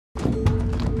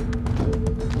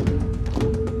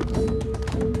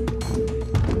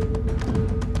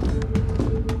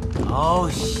好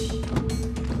戏。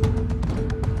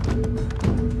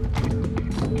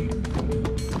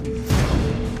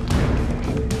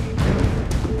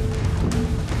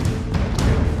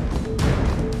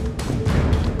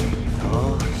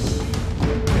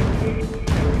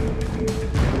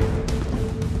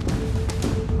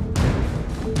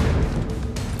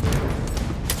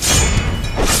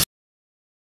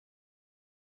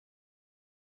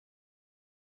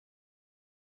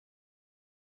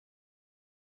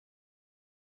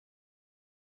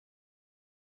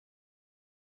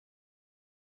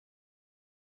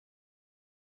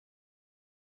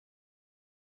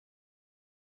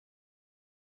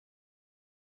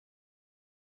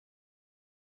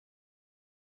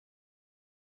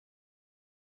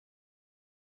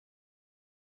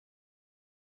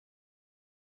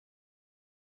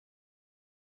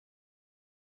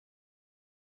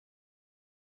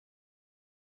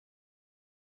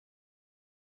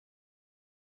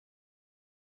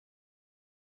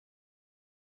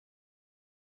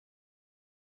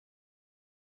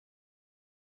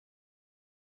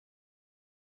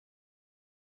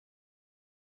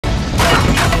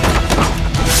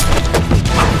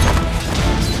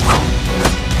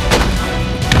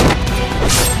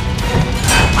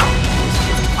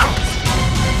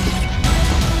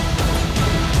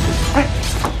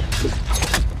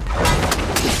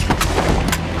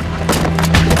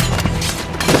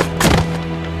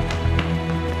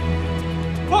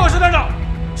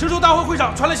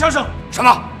 传来枪声。什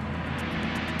么？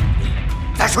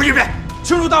再说一遍。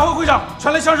庆祝大会会上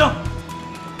传来枪声。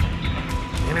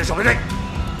命令守备队，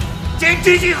坚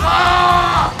决集合！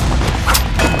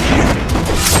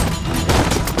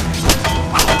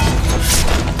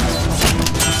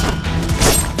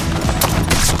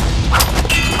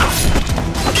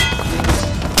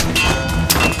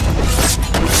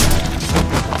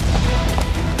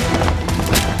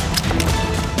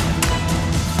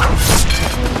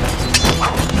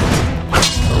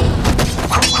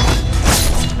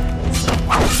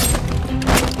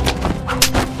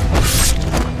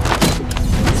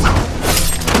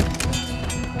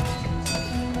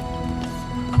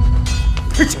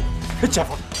姐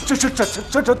夫，这怎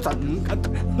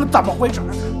么回事？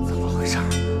怎么回事？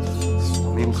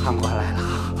索命判官来了。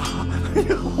哎呀，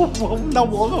我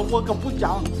可不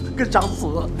想死。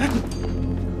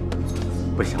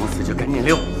不想死就赶紧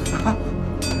溜。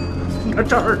那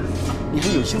这儿，你还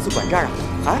有心思管这儿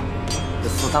啊？啊？这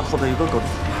祠堂后头有个沟，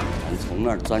咱从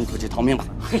那儿钻出去逃命吧。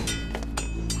嘿，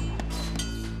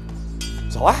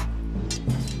走啊！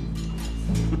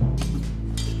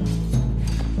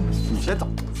你先走。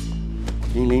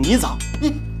 命令你走，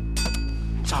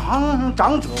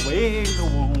长者为尊，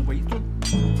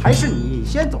还是你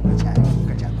先走的前面。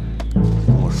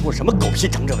我说什么狗屁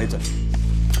长者为尊？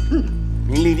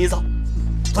命令你走，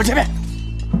走前面。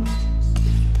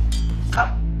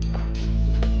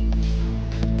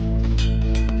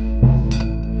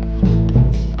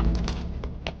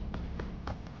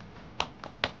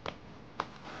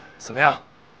怎么样？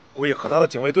故意可大的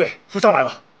警卫队又上来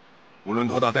了，无论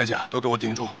多大代价都给我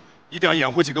顶住！ 一定要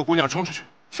掩护几个姑娘冲出去。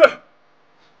是。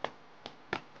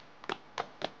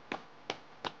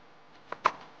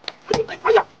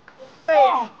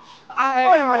哎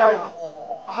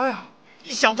呀！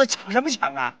你小子抢什么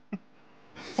抢啊？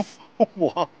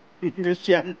我这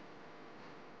先，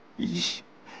咦，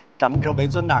长者为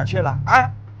尊哪儿去了？啊，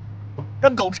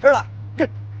让狗吃了！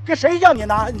这谁叫你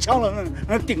拿枪了？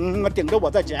顶着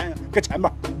我在前面，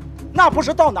那不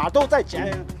是到哪都在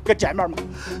前面吗？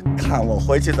看我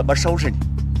回去怎么收拾你！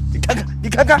 你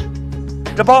看看，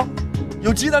这包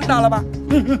有鸡蛋大了吧？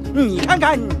你看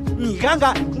看，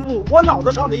我脑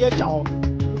子上的也搅，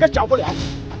可搅不了。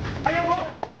哎呀我！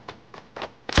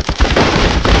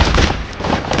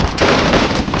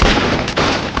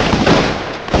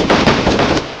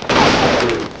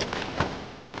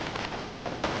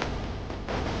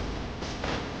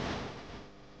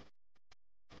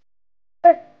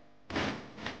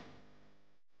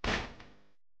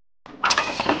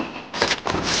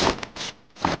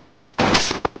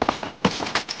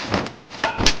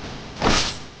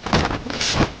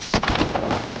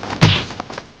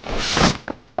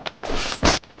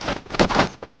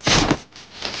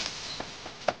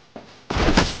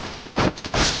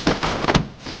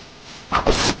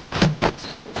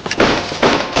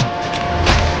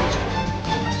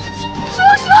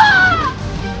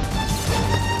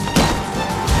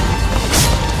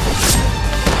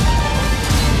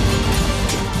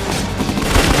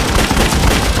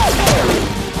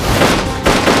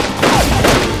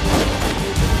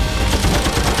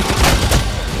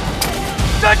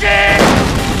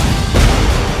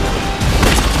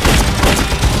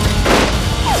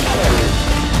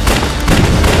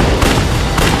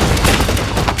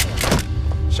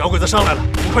小鬼子上来了，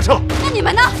我们快撤！那你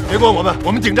们呢？别管我们，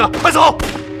我们顶着，快走！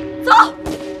走！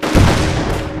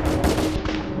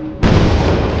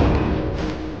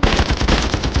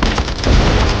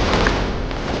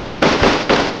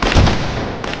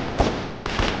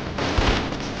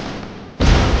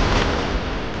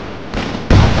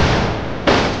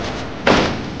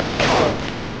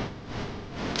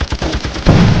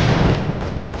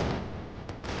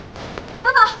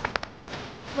爸爸，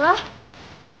怎么了？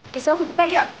给小鬼子带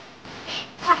药。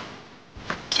 快！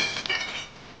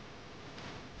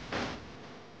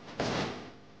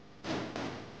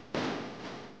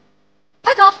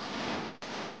快走！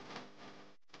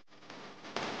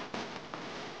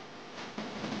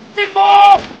进步！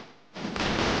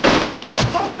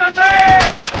冲上去！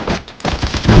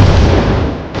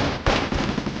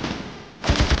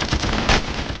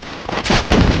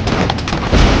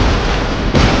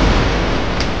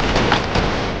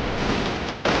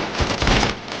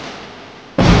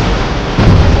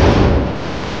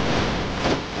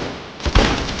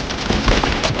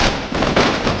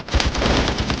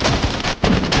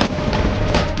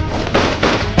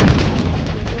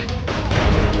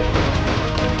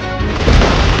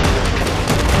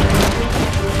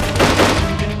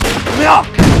怎么样？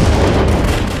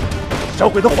小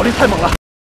鬼子火力太猛了。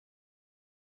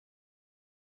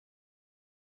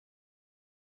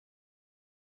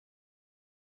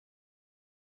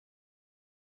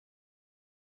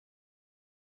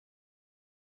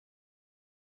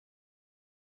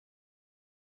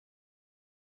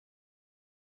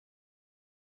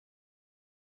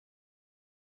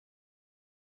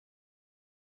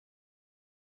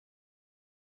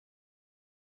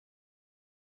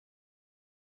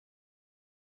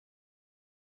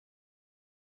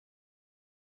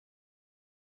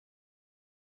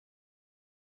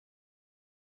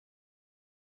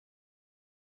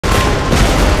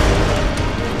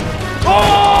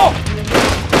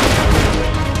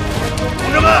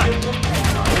同志们，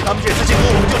打赢他们这次进攻，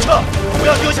我们就撤，不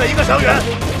要丢下一个伤员。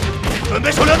准备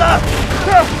手榴弹。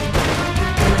是。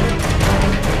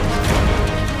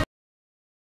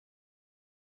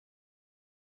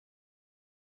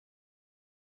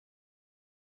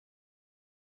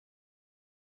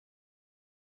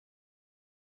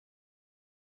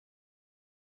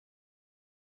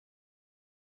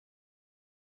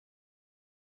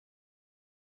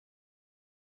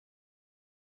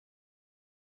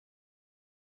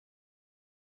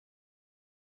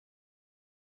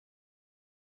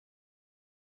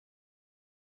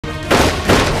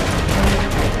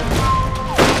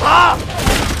打！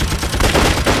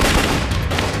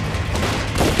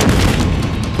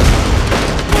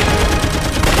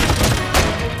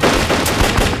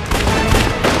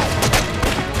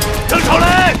扔手雷！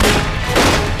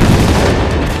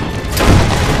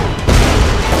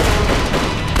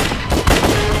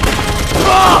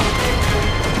打！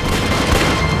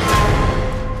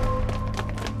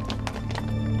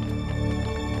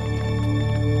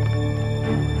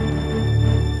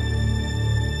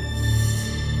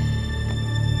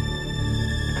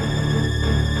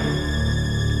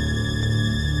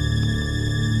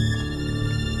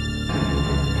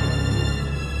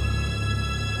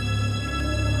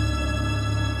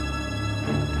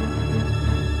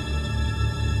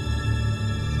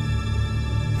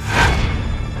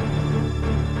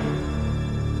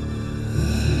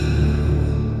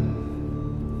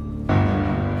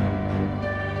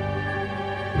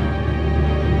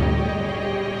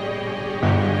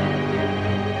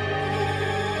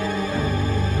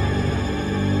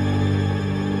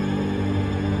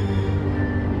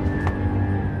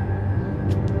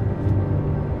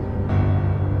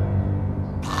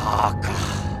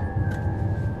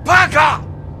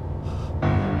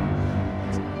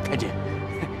太君，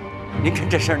您看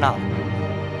这事儿闹的。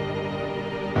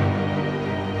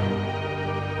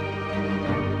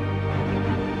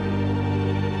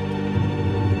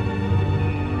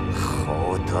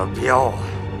侯德彪啊，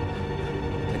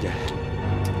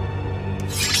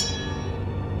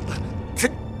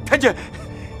太君，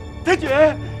太君，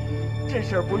这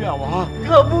事儿不怨我，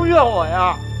可不怨我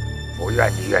呀。不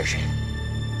怨你怨谁？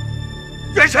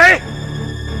怨谁？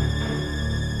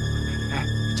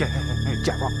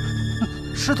甲方，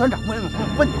石团长问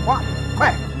你话呢，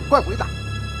快回答。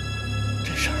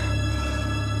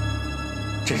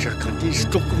这事儿肯定是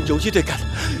中共游击队干的，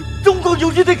中共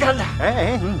游击队干的。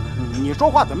哎，你说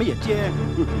话怎么也结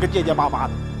巴巴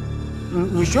的？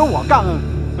你学我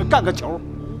干个球。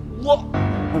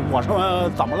我说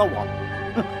怎么了我？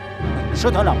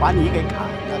石团长把你给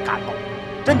赶了，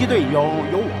侦缉队有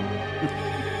我。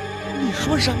你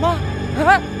说什么？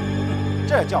啊？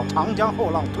这叫长江后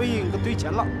浪推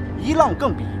前浪，一浪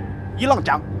更比一浪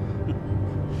强。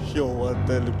哟，我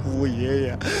的姑爷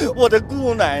爷，我的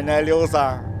姑奶奶刘三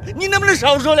儿，你能不能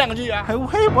少说两句啊？哎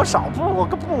喂，我少不，我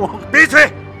可不。闭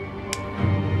嘴！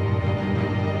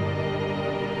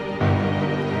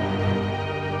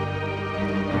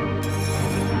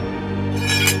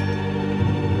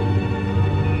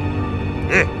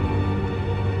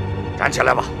站起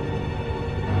来吧。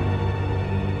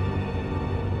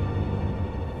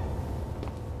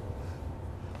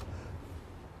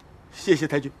谢谢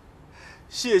太君，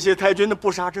谢谢太君的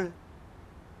不杀之恩。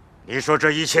你说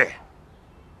这一切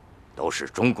都是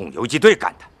中共游击队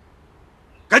干的？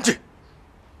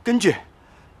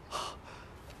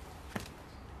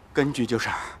根据就是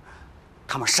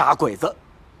他们杀鬼子，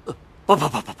不，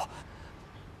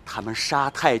他们杀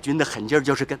太君的狠劲儿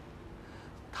就是根。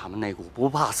他们那股不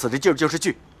怕死的劲儿就是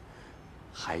据，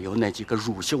还有那几个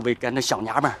乳臭未干的小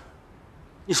娘们儿，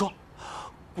你说，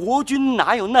国军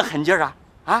哪有那狠劲儿啊？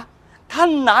啊，他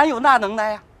哪有那能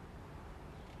耐呀？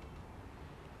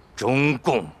中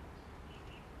共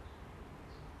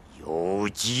游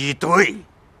击队。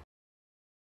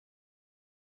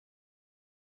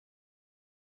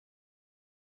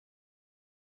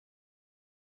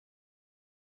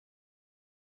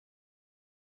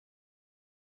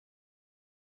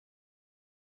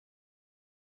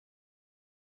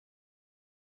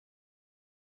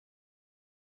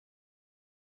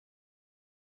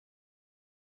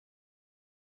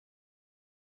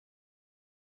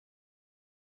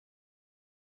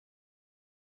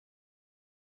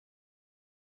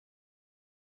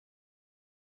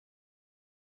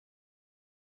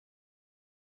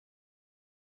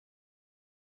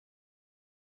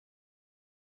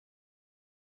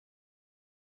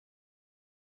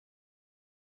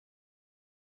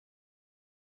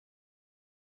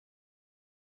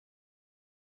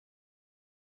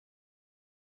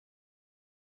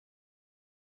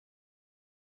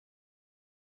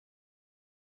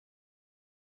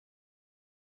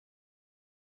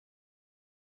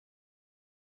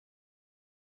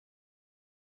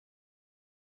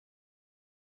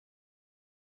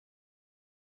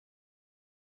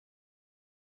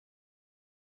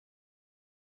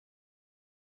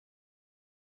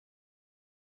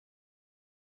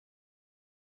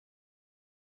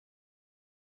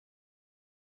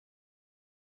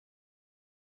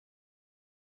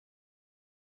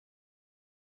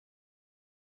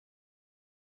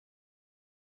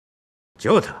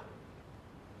救他？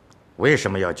为什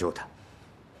么要救他？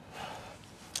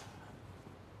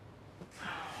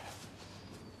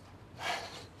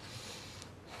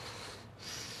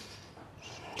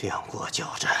两国交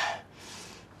战，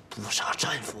不杀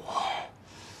战俘，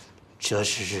这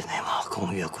是日内瓦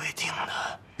公约规定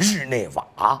的。日内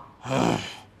瓦？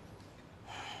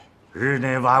日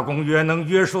内瓦公约能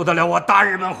约束得了我大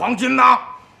日本皇军吗？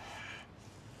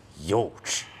幼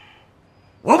稚！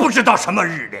我不知道什么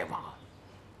日内瓦。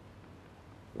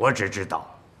我只知道，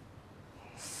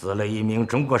死了一名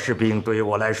中国士兵，对于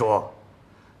我来说，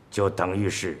就等于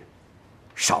是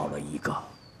少了一个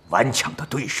顽强的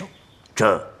对手，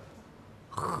这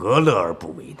何乐而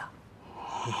不为呢？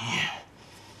你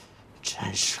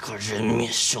真是个人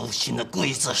面兽心的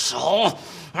刽子手！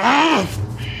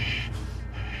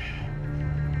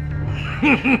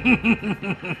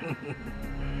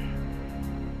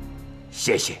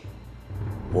谢谢，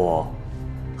我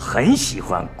很喜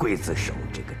欢“刽子手”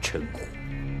这个称呼。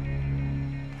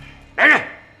来人，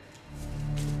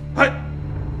快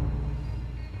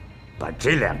把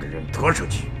这两个人拖出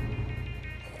去，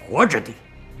活着的。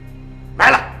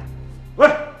来了，喂。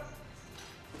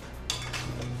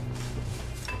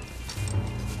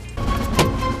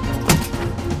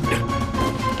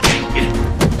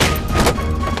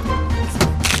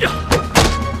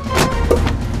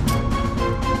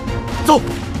走。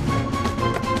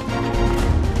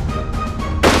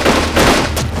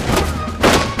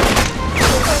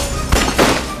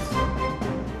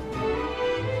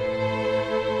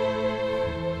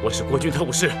我是国军特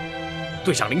务师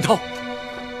队长林涛，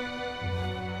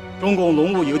中共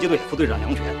龙路游击队副队长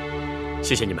杨全。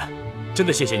谢谢你们，真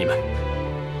的谢谢你们。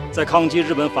在抗击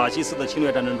日本法西斯的侵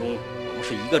略战争中，我们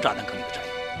是一个炸弹坑里的战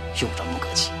友，有什么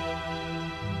可气？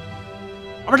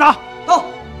二班长到，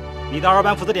你到二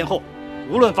班负责殿后，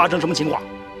无论发生什么情况，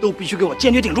都必须给我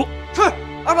坚决顶住。是，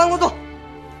二班工作。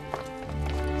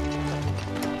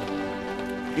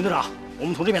林队长，我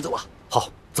们从这边走吧。好，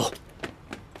走。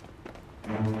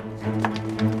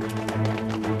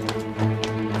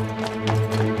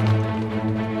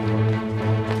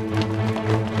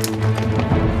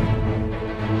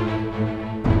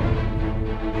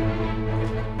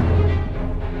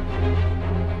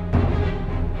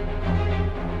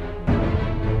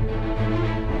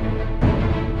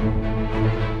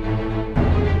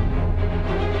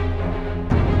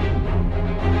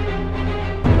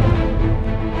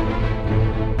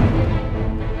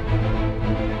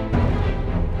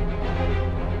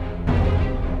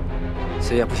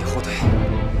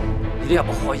一定要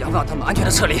保护好杨放他们安全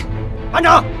的撤离。班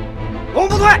长，我们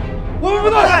部队，我们部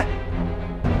队。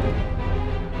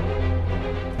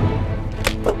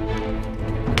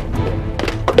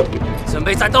 准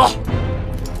备战斗！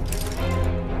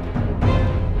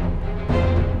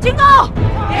警告！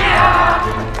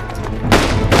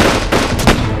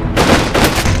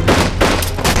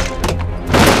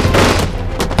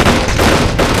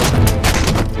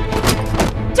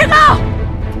警告！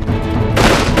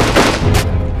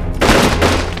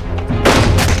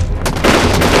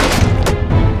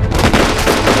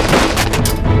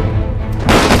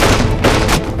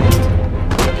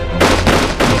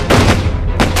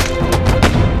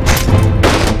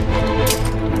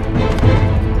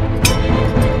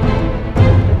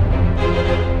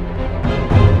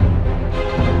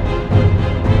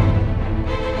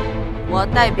我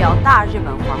代表大日本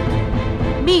皇军，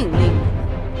命令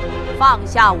你们放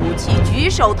下武器，举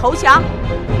手投降。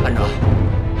班长，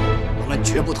我们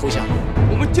绝不投降，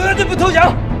我们绝对不投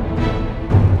降。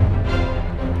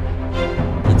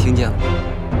你听见了吗？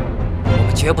我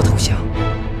们绝不投降。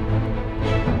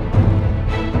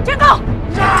警告！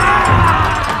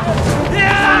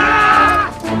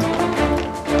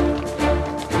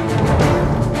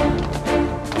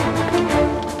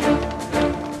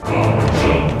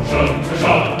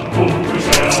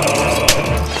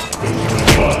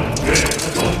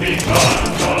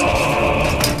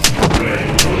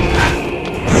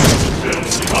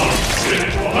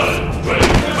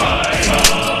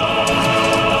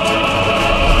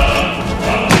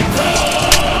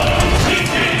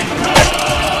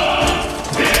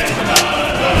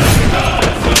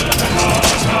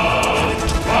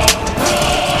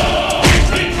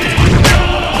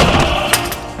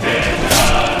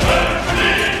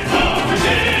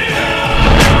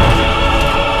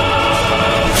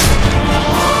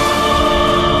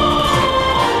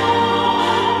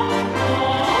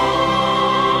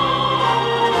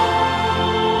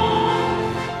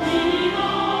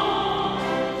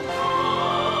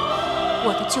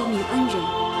我的救命恩人，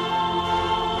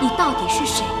你到底是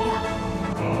谁呀？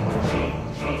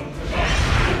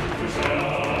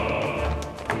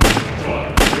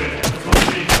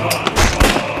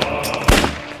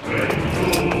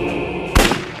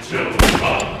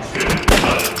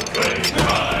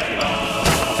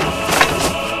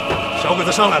小鬼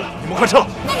子上来了，你们快撤！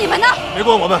那你们呢？别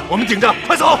管我们，我们顶着，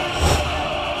快走！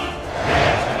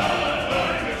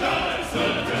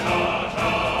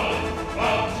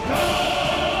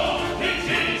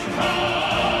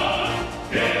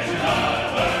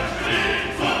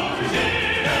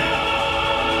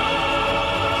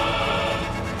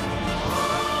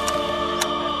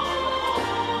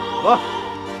 走。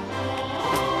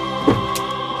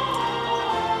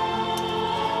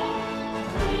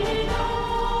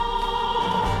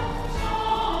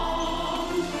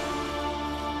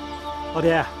老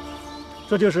铁，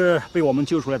这就是被我们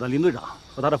救出来的林队长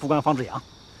和他的副官方志阳，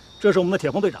这是我们的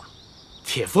铁峰队长。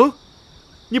铁峰，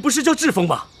你不是叫志峰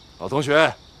吗？老同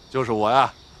学，就是我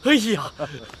呀。哎呀，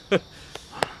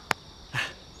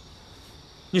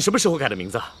你什么时候改的名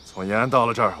字？从延安到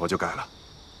了这儿，我就改了。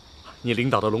 你领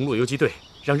导的龙路游击队，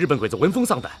让日本鬼子闻风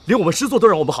丧胆，连我们师座都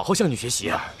让我们好好向你学习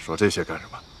啊！说这些干什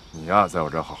么？你呀，在我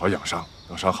这儿好好养伤，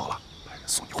等伤好了，派人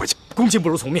送你回去。恭敬不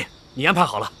如从命，你安排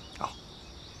好了。好。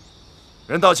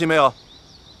人到齐没有？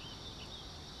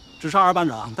只是二班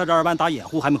长带着二班打掩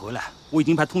护还没回来，我已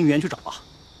经派通讯员去找了。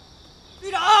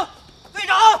队长，队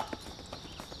长，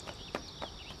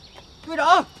队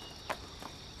长，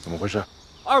怎么回事？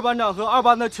二班长和二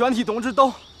班的全体同志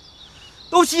都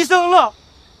牺牲了。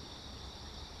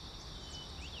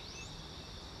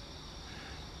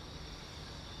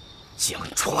 江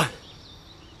川，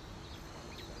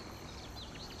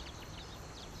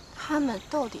他们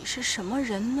到底是什么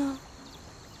人呢？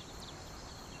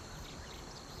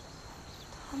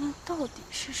他们到底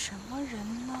是什么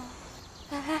人呢？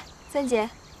哎哎，三姐，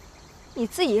你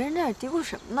自己一个人在那嘀咕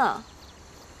什么呢？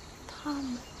他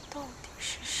们到底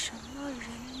是什么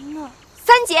人呢？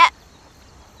三姐，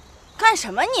干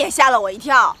什么？你也吓了我一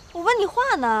跳。我问你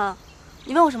话呢。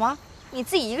你问我什么？你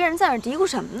自己一个人在那嘀咕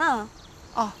什么呢？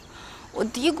哦。 我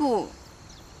嘀咕，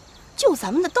救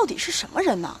咱们的到底是什么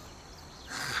人呢？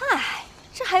嗨，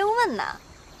这还用问呢？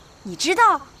你知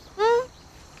道？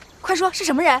快说是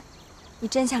什么人？你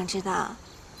真想知道？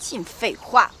净废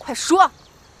话，快说！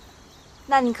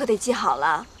那你可得记好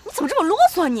了。你怎么这么啰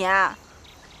嗦你？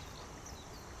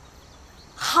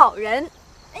好人！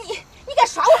你敢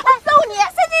耍我，我揍你！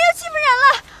三姐又欺负人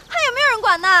了，还有没有人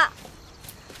管呢？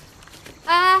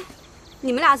哎，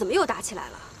你们俩怎么又打起来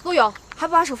了？陆勇，还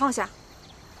不把手放下？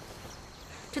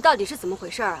这到底是怎么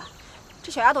回事啊？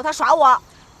这小丫头她耍我，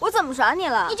我怎么耍你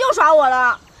了？你就耍我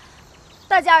了。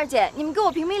大姐二姐，你们给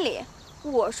我评评理。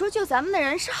我说救咱们的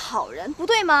人是好人，不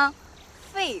对吗？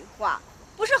废话，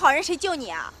不是好人谁救你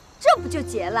啊？这不就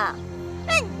结了？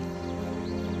哎，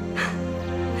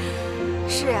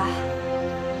是啊，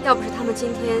要不是他们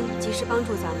今天及时帮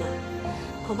助咱们，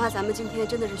恐怕咱们今天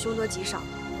真的是凶多吉少。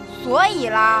所以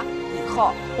啦，以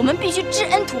后我们必须知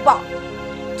恩图报。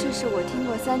这是我听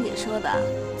过三姐说的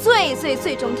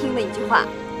最中听的一句话。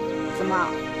怎么，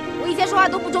我以前说话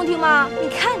都不中听吗？你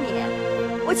看你，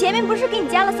我前面不是给你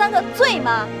加了3个最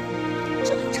吗？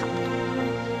正常。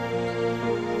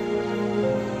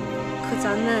可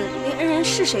咱们连恩人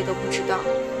是谁都不知道，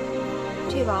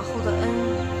这往后的恩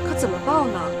可怎么报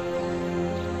呢？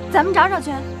咱们找找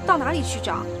去。到哪里去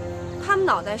找？他们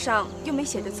脑袋上又没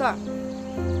写着字儿。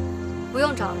不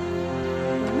用找了。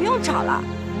不用找了。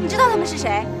你知道他们是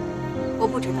谁？我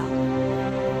不知道。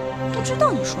不知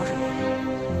道你说什么？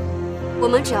我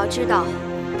们只要知道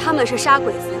他们是杀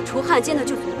鬼子、除汉奸的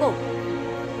就足够了。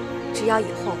只要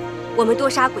以后我们多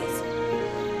杀鬼子，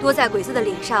多在鬼子的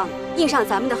脸上印上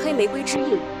咱们的黑玫瑰之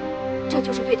印，这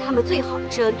就是对他们最好的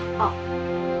知恩图报。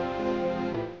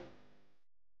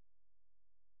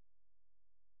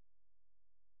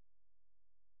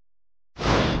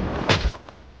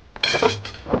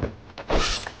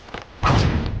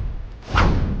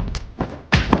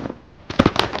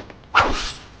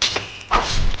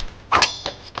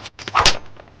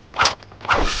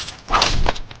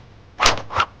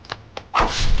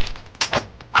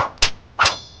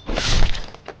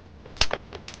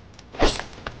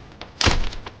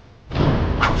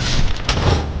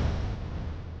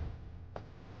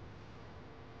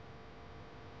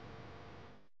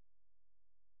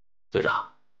队长，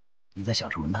你在想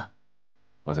什么呢？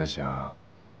我在想，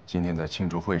今天在庆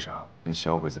祝会上跟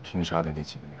小鬼子拼杀的那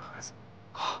几个女孩子。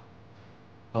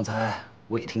刚才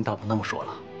我也听大鹏他们说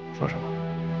了。说什么？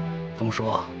他们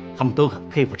说他们都很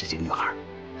佩服这些女孩，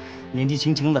年纪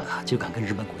轻轻的就敢跟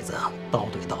日本鬼子刀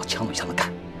对刀、枪对枪的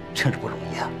干，真是不容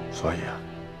易啊。所以啊，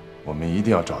我们一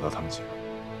定要找到他们几个。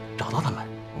找到他们？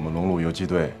我们龙路游击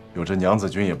队有支娘子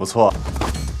军也不错。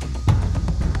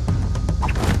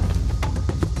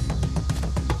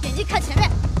眼睛看前面，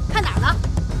看哪儿呢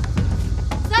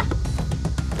？3，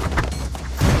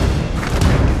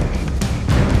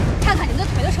看看你们的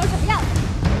腿都成什么样了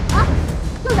啊！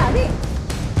用点力，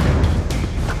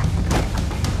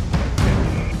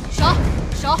手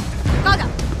高点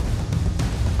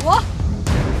，5。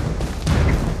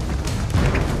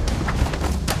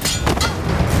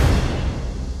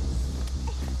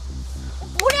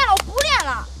我不练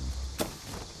了。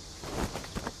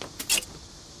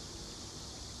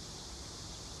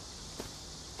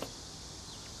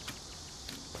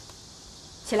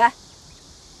起来！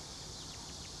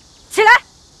起来！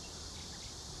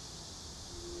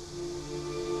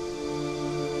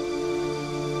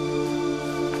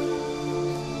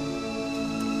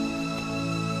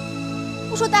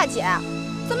我说大姐，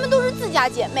咱们都是自家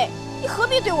姐妹，你何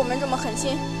必对我们这么狠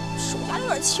心？手下留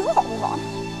点情好不好？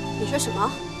你说什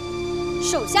么？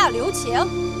手下留情？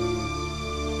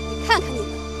你看看你们，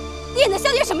练得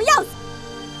像些什么样子？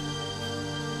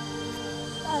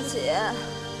大姐，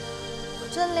我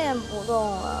真练不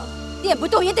动了。练不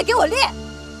动也得给我练。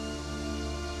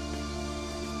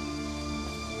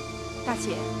大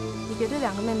姐，你别对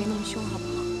2个妹妹那么凶好不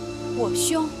好？我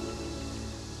凶？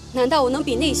难道我能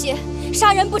比那些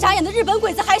杀人不眨眼的日本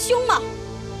鬼子还凶吗？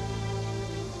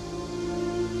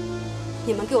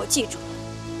你们给我记住，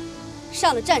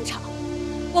上了战场，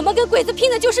我们跟鬼子拼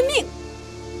的就是命，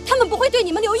他们不会对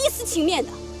你们留一丝情面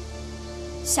的。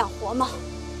想活吗？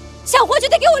想活就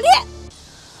得给我练。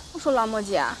我说老墨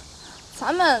姐，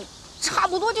咱们差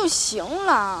不多就行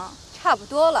了。差不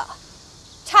多了，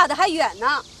差得还远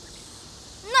呢。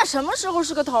那什么时候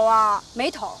是个头啊？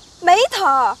没头。没头。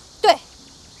对。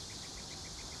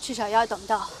至少要等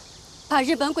到把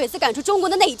日本鬼子赶出中国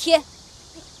的那一天。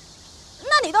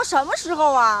那得到什么时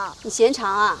候啊？你嫌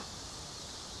长啊？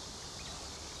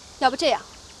要不这样，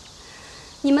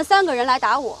你们3个人来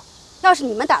打我，要是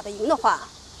你们打得赢的话，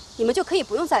你们就可以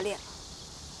不用再练了。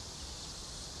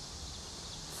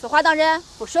此话当真？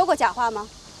我说过假话吗？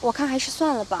我看还是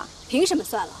算了吧。凭什么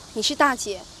算了？你是大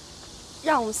姐，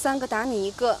让我们3个打你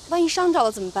一个，万一伤着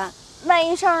了怎么办？万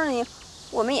一伤着你，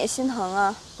我们也心疼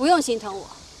啊。不用心疼我，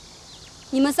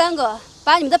你们3个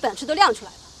把你们的本事都亮出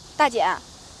来了。大姐，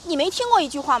你没听过一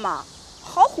句话吗？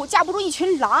好虎架不住一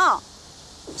群狼。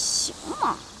你行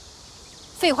吗？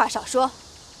废话少说，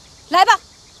来吧。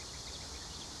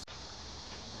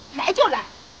来就来。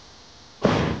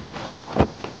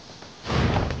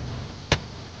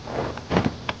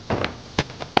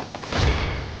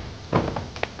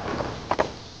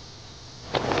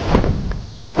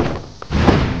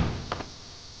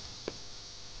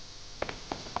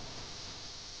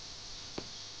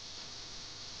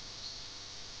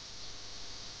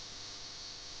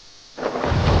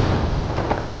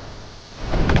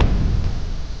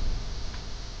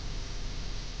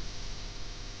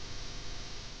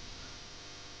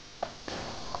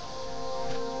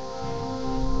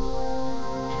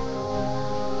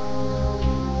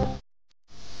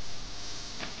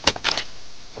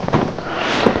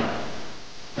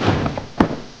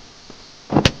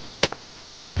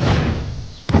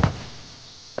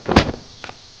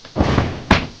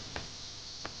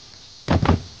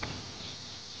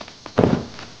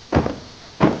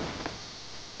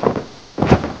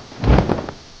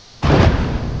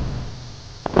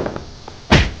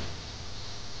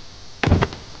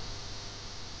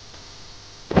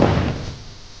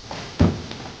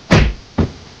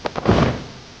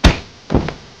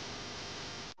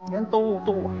人都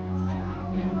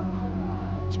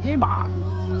骑马，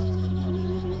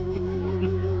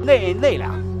那俩，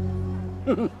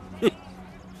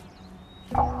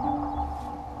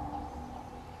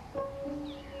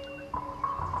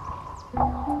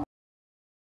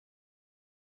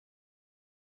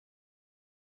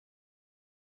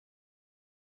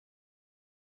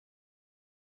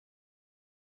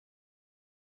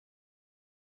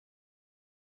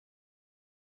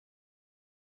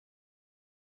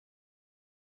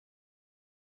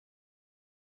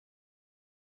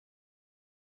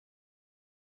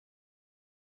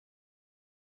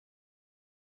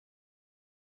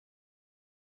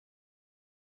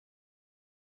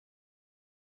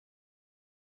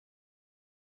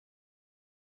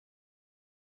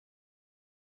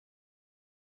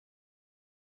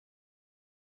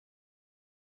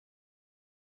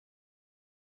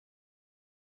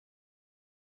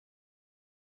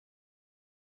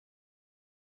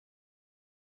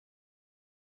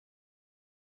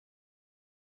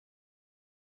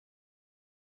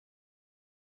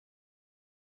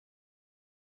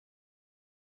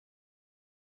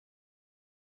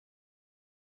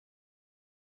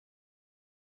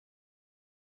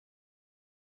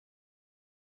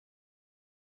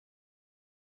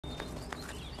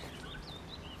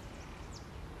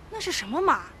那是什么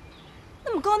马？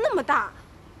那么高，那么大。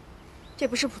这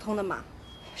不是普通的马，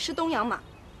是东洋马。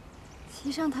骑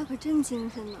上它可真精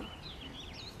神呢。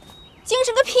精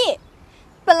神个屁！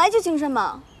本来就精神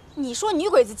嘛。你说女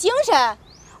鬼子精神？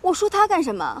我说她干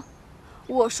什么？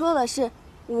我说的是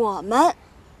我们。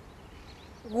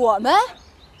我们？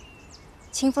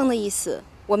清风的意思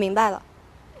我明白了。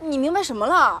你明白什么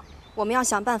了？我们要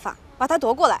想办法把他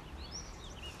夺过来。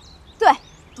对，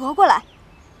夺过来。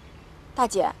大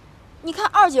姐，你看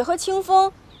二姐和清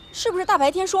风，是不是大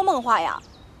白天说梦话呀？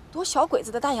夺小鬼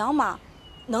子的大洋马，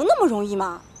能那么容易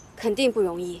吗？肯定不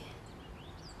容易，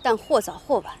但或早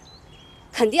或晚，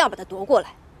肯定要把他夺过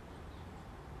来。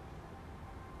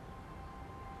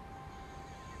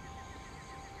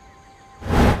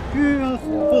军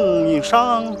火供应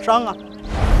商啊，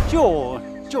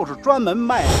就是专门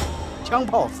卖枪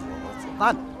炮子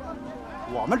弹的。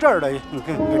我们这儿的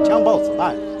枪炮子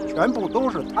弹全部都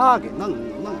是他给弄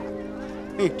来的。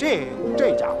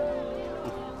这家伙，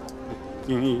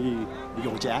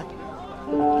有钱，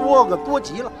多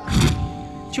极了，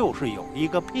就是有一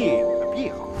个癖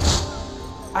好，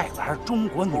爱玩中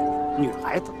国女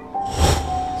孩子。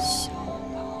小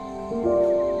宝，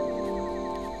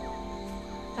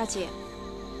大姐，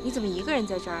你怎么一个人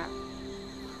在这儿？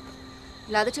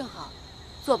来的正好，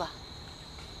坐吧。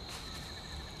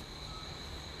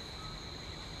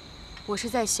我是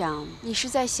在想，你是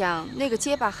在想那个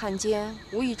结巴汉奸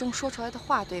无意中说出来的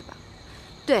话，对吧？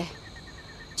对，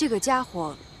这个家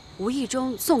伙无意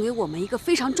中送给我们一个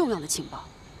非常重要的情报：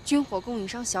军火供应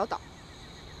商小岛。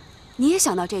你也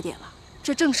想到这点了？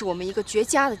这正是我们一个绝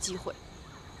佳的机会。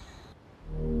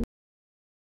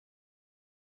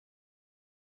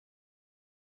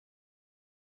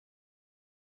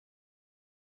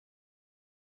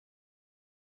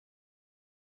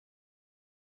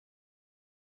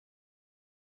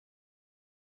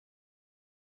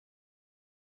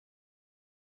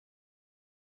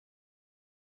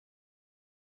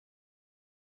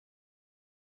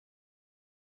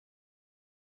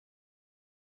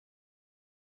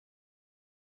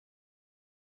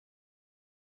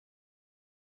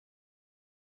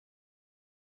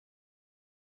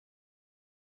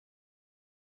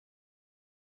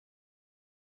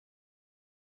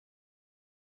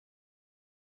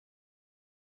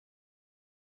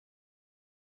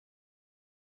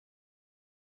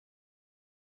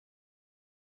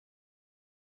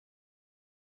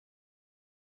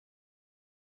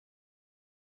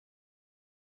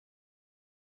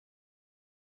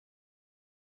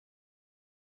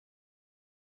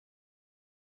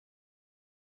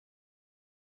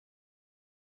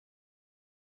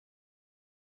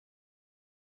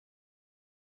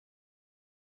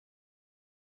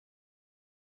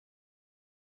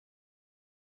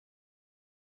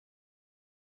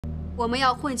我们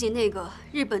要混进那个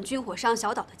日本军火商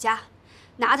小岛的家，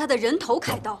拿他的人头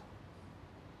开刀。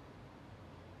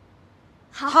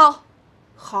好，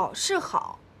好是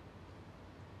好，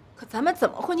可咱们怎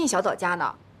么混进小岛家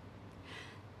呢？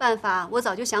办法我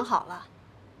早就想好了。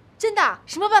真的？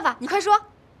什么办法？你快说。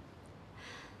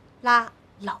拉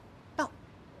老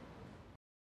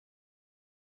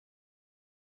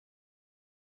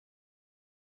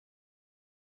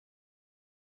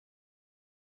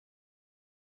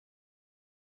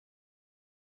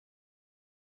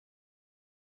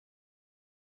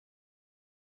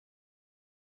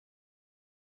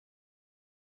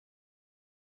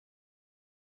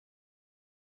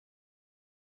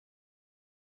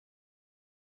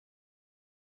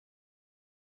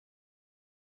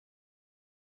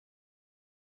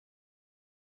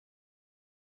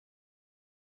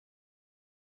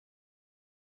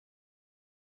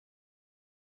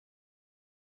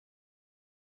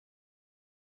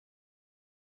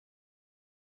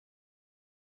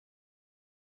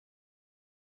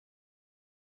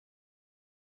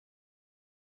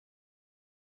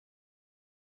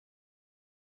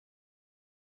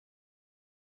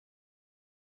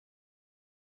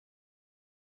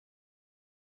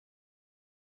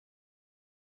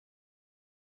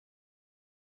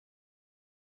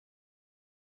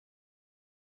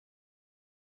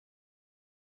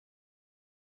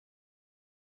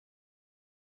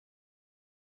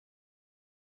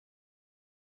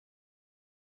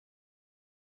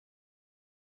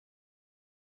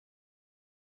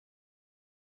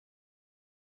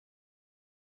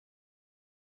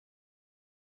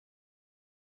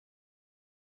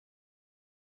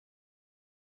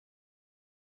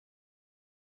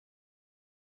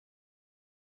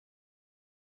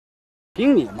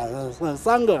凭你们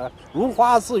3个如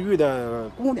花似玉的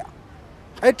姑娘，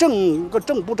还挣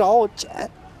不着钱，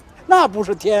那不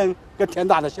是天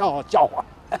大的笑话。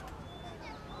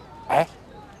哎，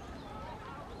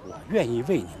我愿意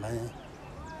为你们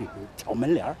挑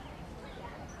门帘，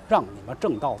让你们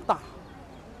挣到大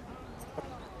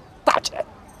钱。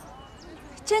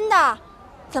真的？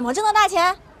怎么挣到大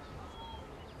钱？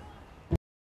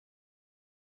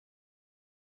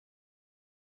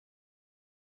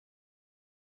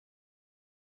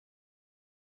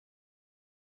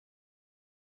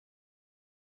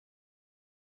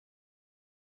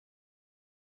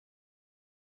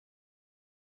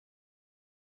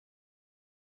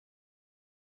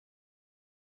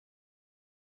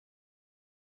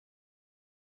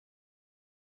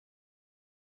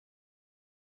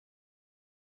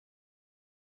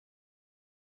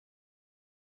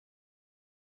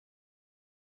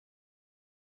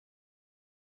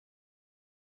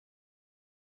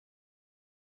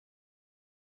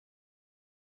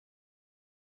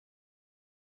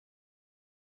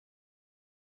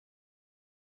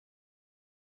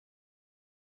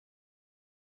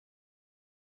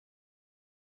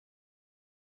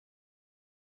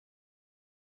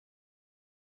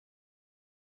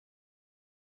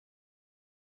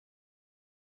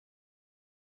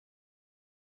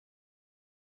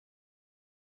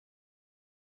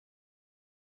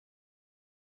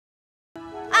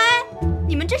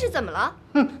你们这是怎么了？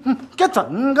个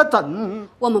整！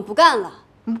我们不干了。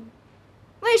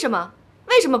为什么？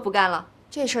为什么不干了？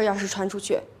这事儿要是传出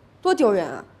去，多丢人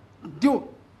啊！丢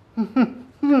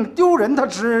人！他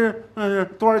值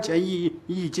多少钱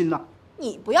一斤呢？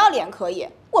你不要脸可以，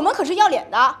我们可是要脸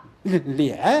的。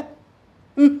脸？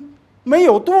没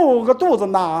有肚子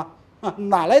哪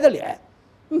来的脸？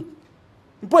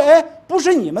不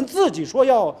是你们自己说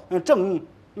要挣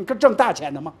大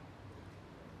钱的吗？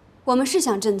我们是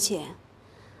想挣钱，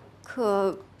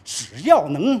可只要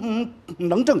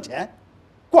能挣钱，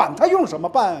管他用什么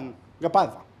办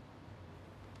法。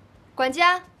管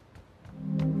家，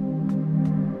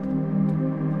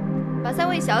把3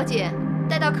位小姐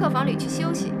带到客房里去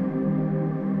休息。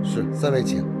是，3位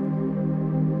请。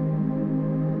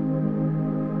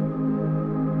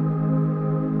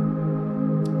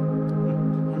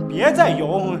别再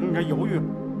犹豫，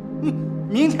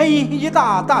明天一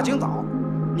大清早。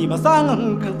你们三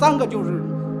个就是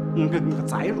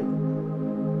宰入。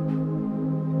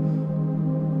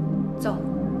走。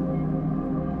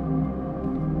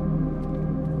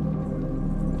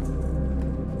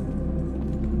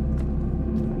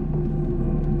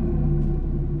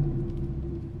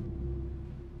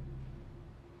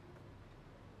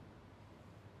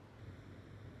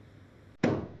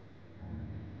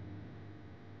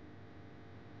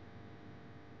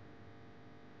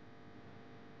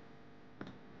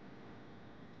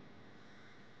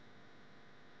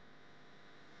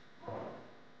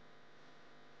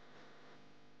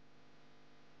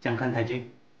江川太君，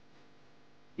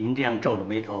您这样皱着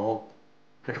眉头，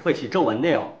可是会起皱纹的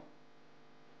哟。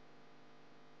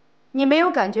你没有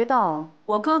感觉到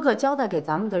我哥哥交代给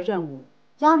咱们的任务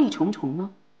压力重重吗？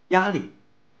压力？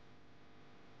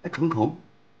重？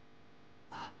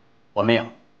我没有，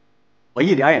我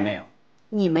一点也没有。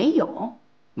你没有？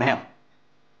没有。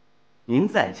您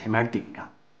在前面顶着，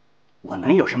我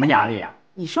能有什么压力呀？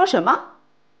你说什么？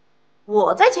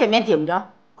我在前面顶着？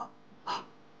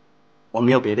我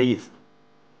没有别的意思，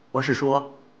我是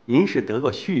说，您是得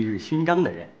过旭日勋章的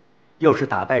人，又是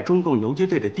打败中共游击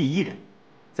队的第1人，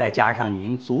再加上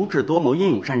您足智多谋、英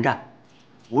勇善战，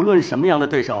无论什么样的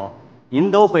对手，您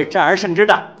都会战而胜之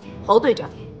的。侯队长，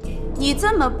你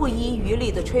这么不遗余力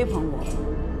地吹捧我，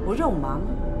不肉麻吗？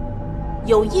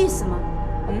有意思吗？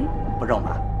不肉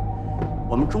麻。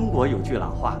我们中国有句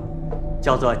老话，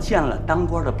叫做见了当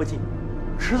官的不敬，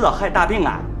迟早害大病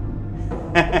啊。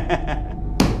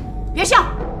别笑，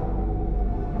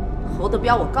侯德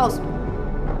彪，我告诉你，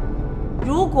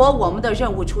如果我们的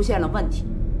任务出现了问题，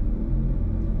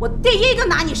我第1个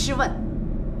拿你试问。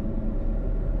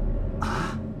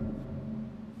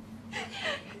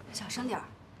小声点儿，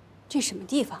这什么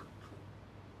地方？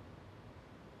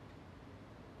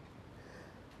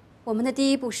我们的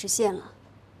第1步实现了，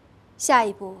下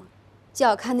一步就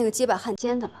要看那个接把汉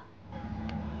奸的了。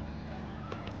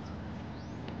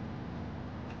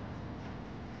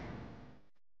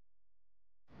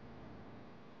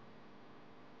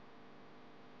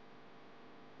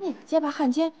那个结巴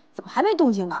汉奸怎么还没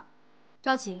动静呢？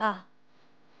着急了，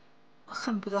我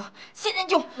恨不得现在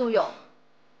就陆勇，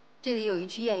这里有一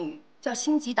句谚语叫"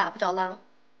心急打不着狼"。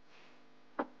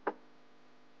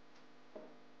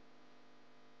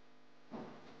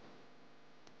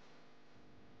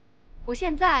我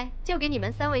现在就给你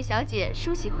们3位小姐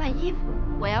梳洗换衣服，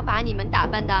我要把你们打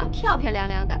扮得漂漂亮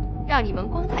亮的，让你们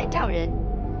光彩照人。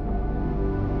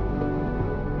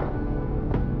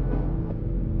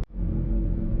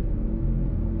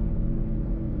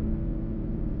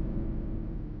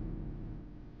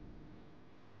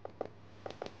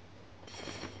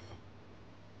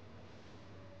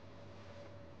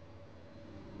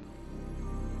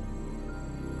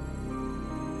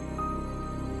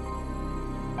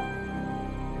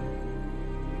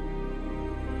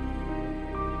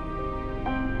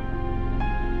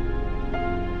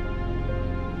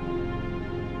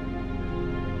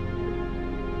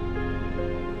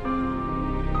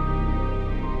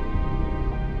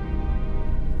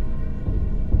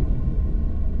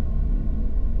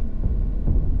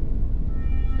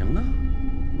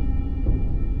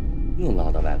又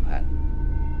捞到外快了。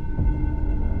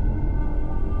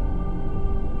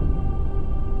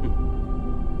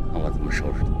看我怎么收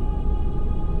拾他！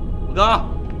武哥，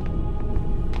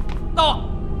到，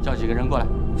叫几个人过来。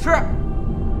是。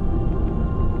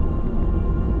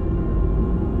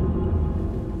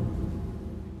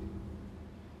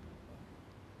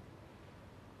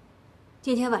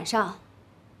今天晚上，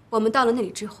我们到了那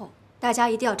里之后，大家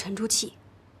一定要沉住气，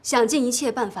想尽一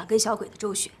切办法跟小鬼子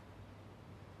周旋。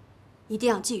一定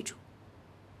要记住，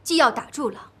既要打住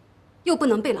狼，又不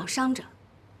能被狼伤着。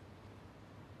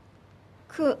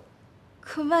可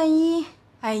万一……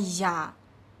哎呀，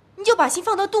你就把心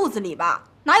放到肚子里吧，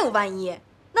哪有万一？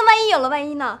那万一有了万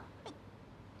一呢？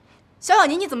小小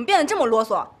妮，你怎么变得这么啰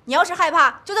嗦？你要是害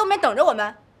怕，就在外面等着我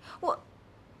们。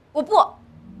我不。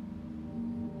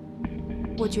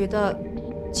我觉得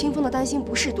清风的担心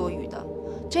不是多余的，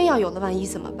真要有了万一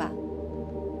怎么办？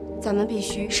咱们必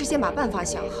须事先把办法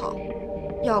想好。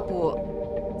要不，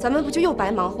咱们不就又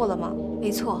白忙活了吗？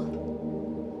没错，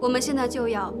我们现在就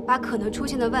要把可能出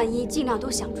现的万一尽量都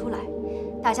想出来，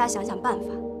大家想想办法。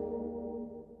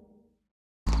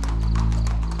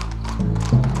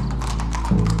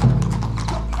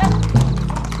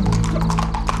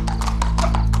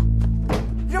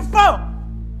你放，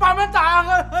把门打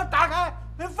开，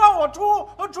放我出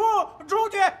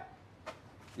去！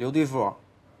刘队副，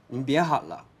您别喊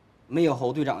了。没有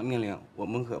侯队长的命令，我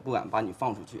们可不敢把你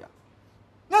放出去啊！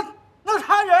那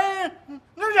他人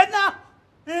呢？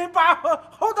你把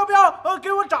侯德彪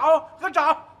给我找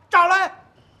来！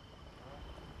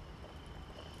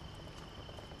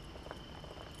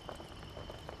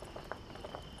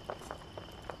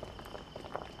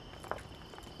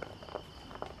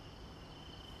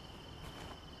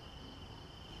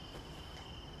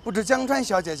不知江川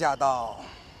小姐驾到，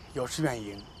有失远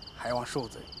迎，还望恕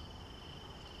罪。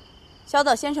萧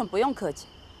道先生不用客气。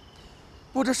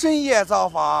不知深夜造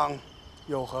访，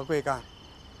有何贵干？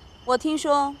我听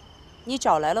说，你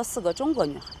找来了4个中国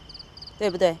女孩，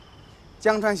对不对？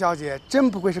江川小姐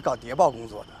真不愧是搞谍报工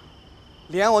作的，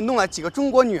连我弄了几个中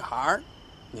国女孩，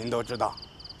您都知道。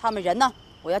他们人呢？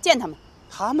我要见他们。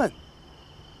他们？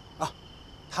啊，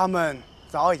他们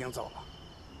早已经走了。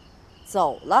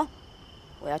走了？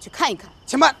我要去看一看。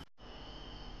且慢。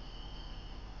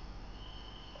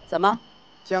怎么？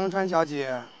江川小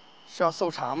姐是要搜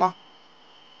查吗？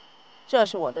这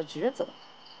是我的职责。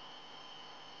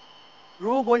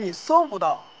如果你搜不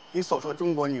到你所说的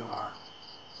中国女孩，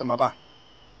怎么办？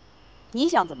你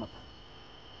想怎么办？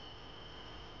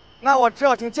那我只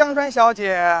好请江川小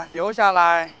姐留下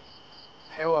来，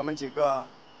陪我们几个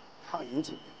畅饮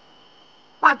几杯。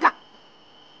八嘎！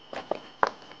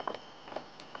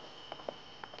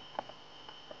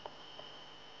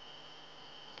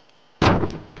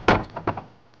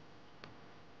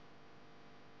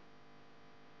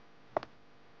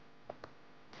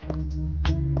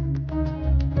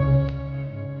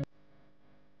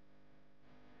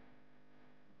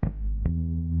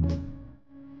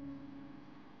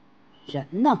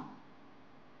人呢？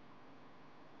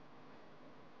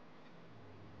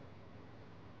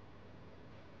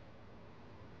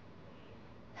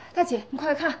大姐，你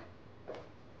快看，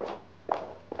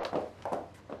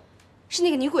是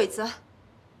那个女鬼子。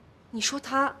你说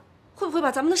她会不会把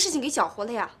咱们的事情给搅和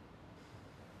了呀？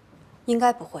应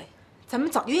该不会，咱们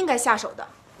早就应该下手的。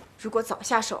如果早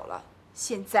下手了，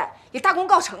现在也大功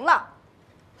告成了。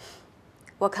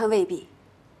我看未必。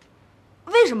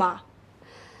为什么？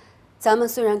咱们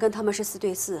虽然跟他们是4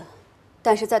对4，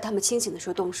但是在他们清醒的时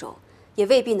候动手，也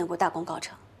未必能够大功告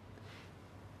成。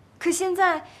可现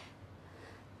在，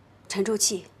沉住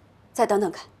气，再等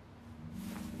等看。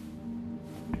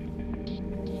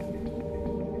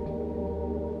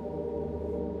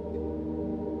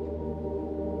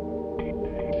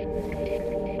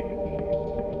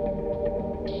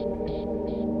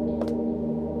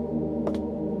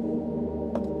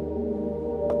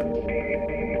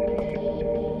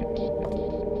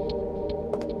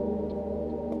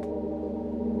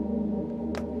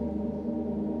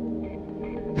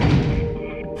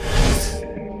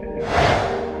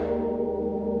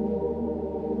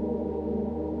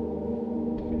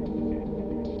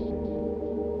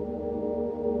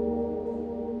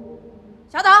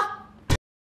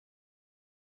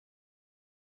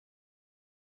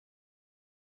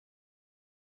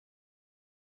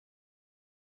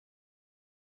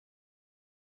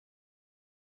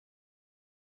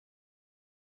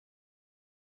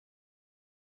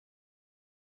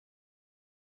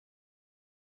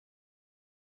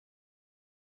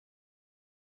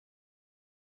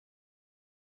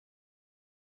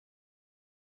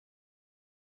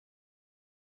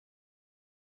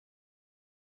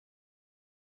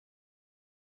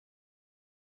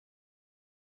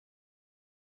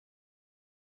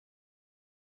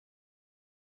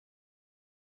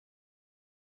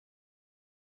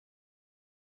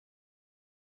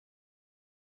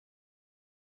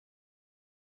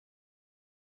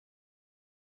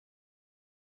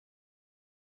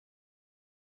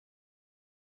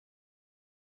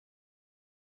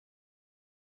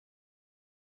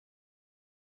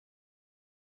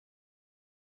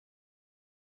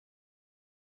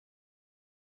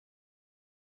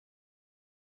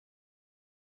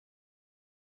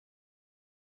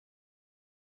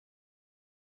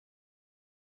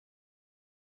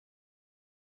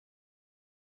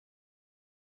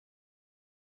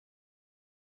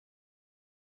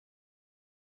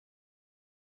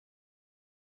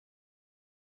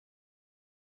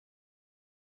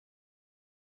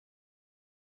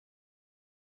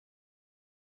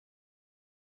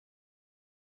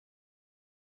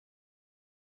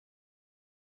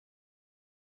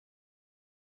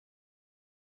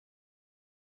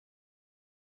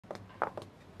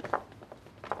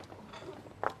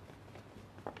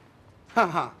哈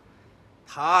哈，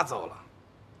他走了，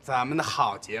咱们的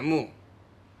好节目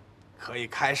可以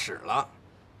开始了。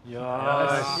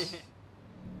哟西。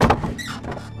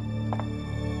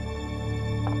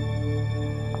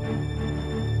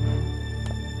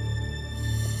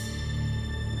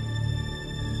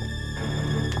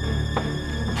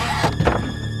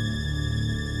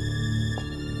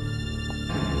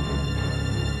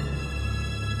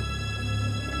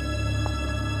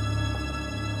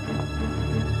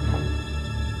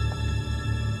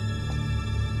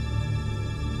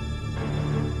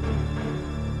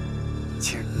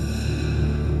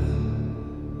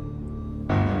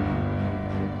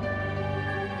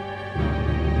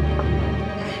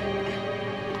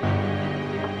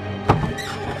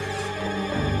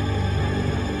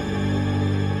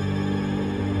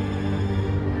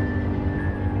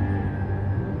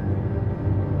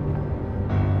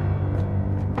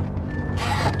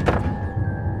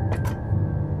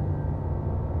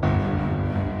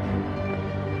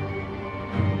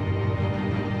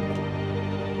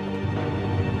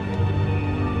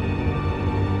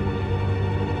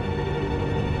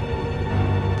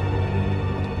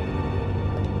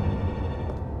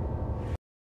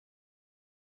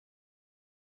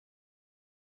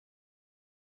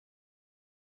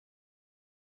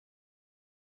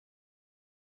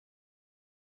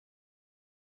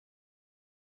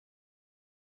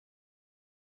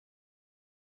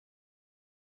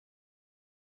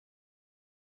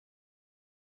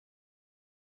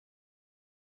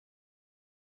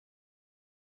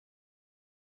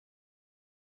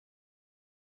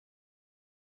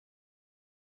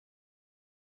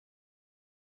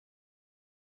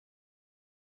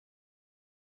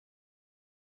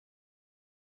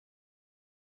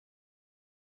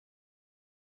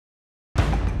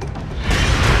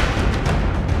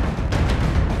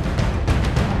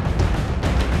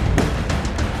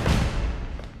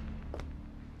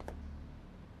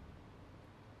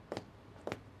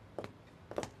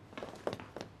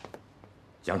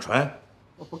蒋纯，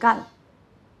我不干了，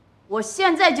我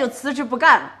现在就辞职不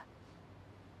干了。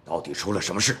到底出了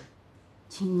什么事？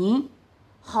请您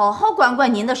好好管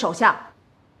管您的手下。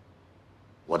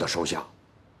我的手下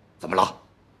怎么了？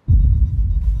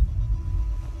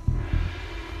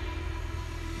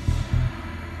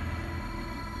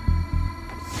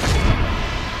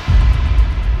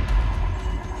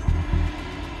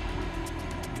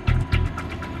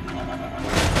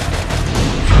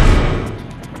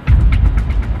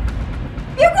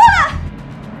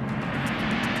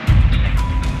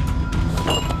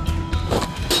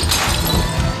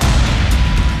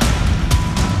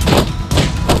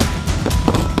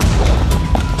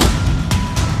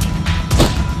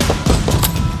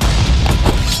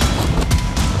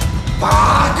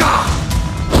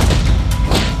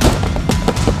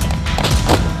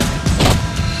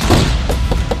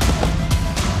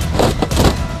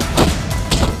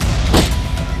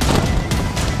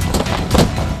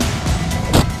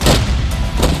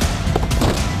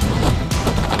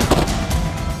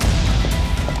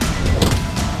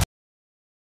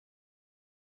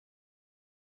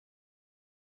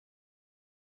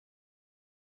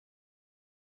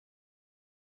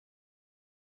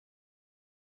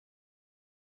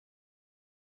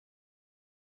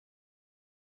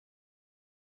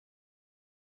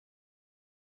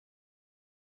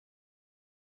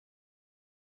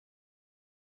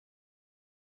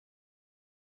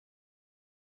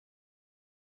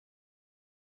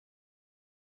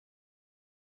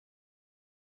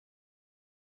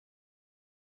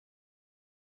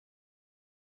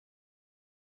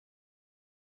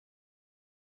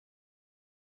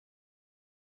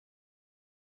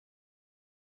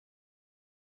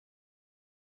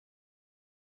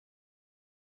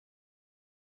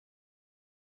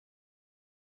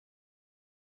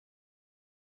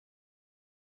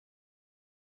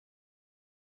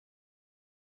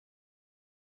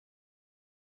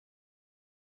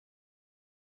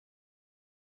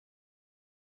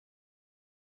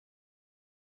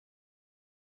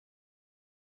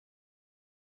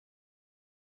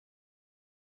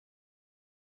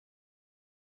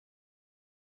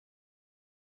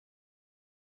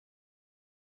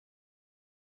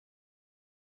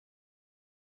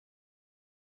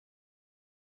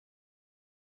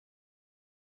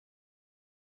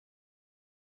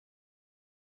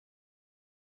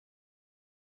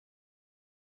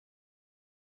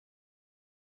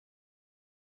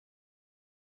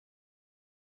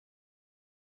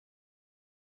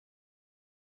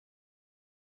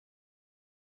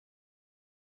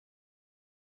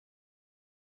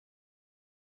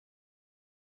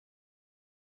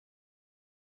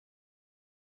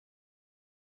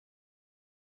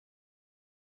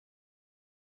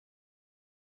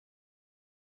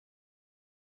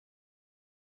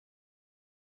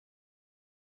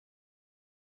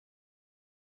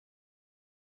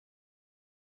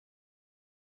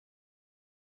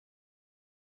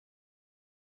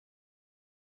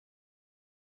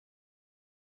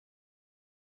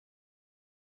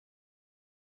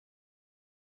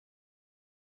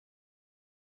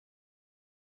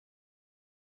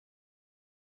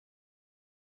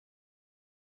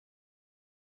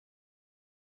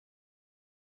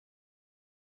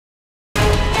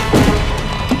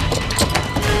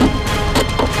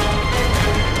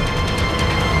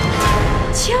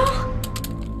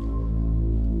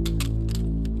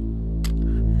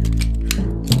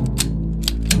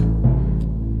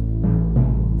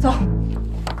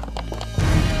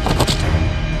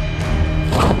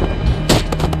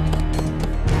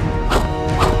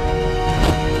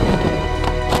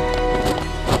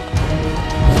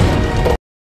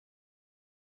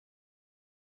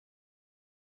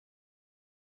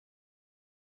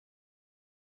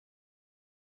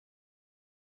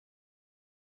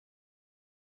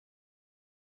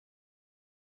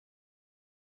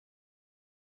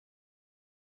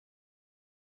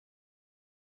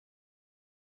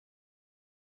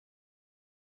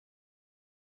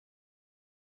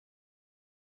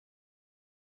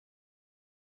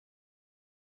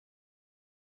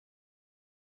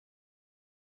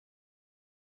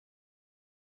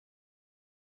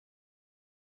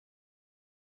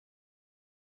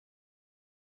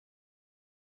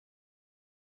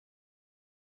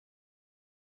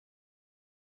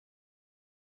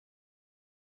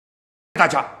大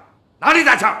枪？哪里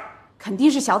打枪？肯定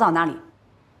是小岛那里。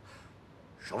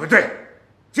守卫队，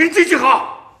紧急集合！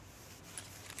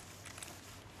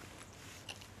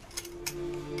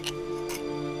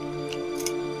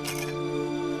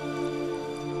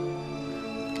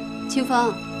清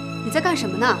风，你在干什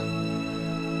么呢？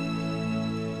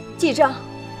记账。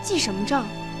记什么账？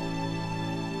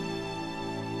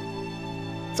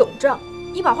总账。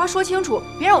你把话说清楚，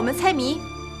别让我们猜谜。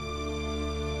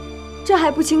这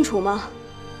还不清楚吗？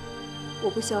我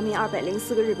不消灭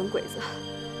204个日本鬼子，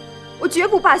我绝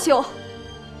不罢休。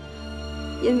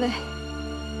因为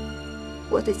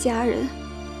我的家人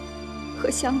和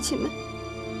乡亲们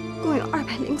共有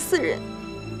204人，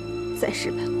在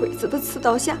日本鬼子的刺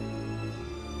刀下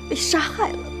被杀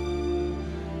害了。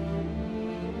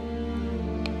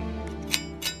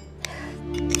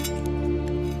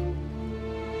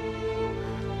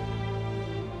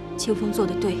清风做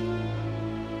得对，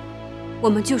我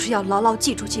们就是要牢牢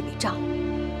记住这笔账，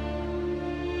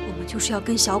我们就是要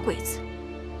跟小鬼子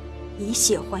以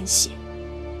血还血，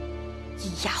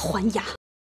以牙还牙。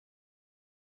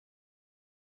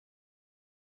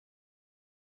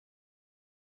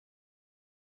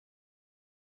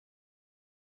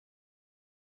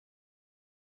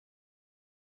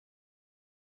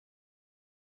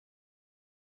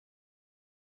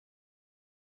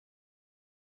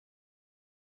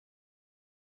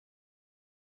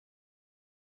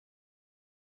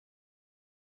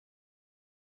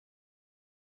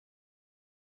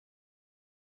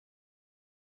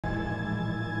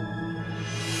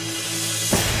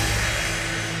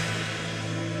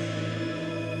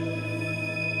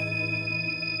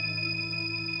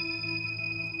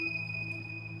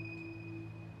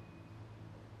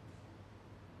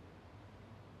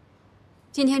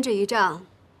今天这一仗，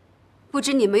不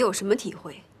知你们有什么体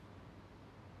会？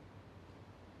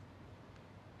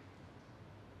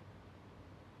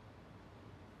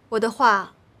我的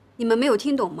话，你们没有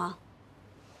听懂吗？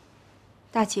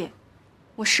大姐，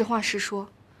我实话实说，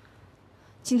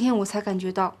今天我才感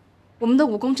觉到，我们的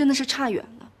武功真的是差远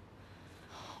了。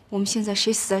我们现在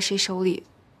谁死在谁手里，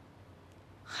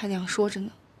还两说着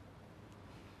呢。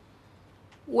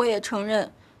我也承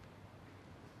认，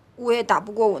我也打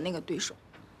不过我那个对手。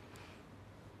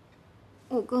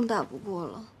我更打不过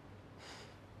了。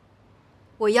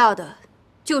我要的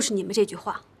就是你们这句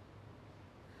话。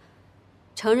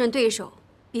承认对手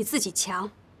比自己强，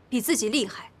比自己厉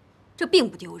害，这并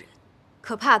不丢人。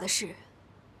可怕的是，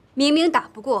明明打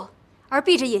不过，而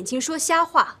闭着眼睛说瞎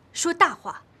话、说大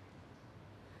话。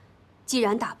既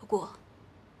然打不过，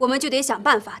我们就得想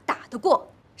办法打得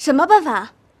过。什么办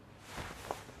法？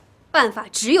办法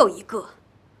只有一个：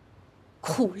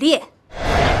苦练。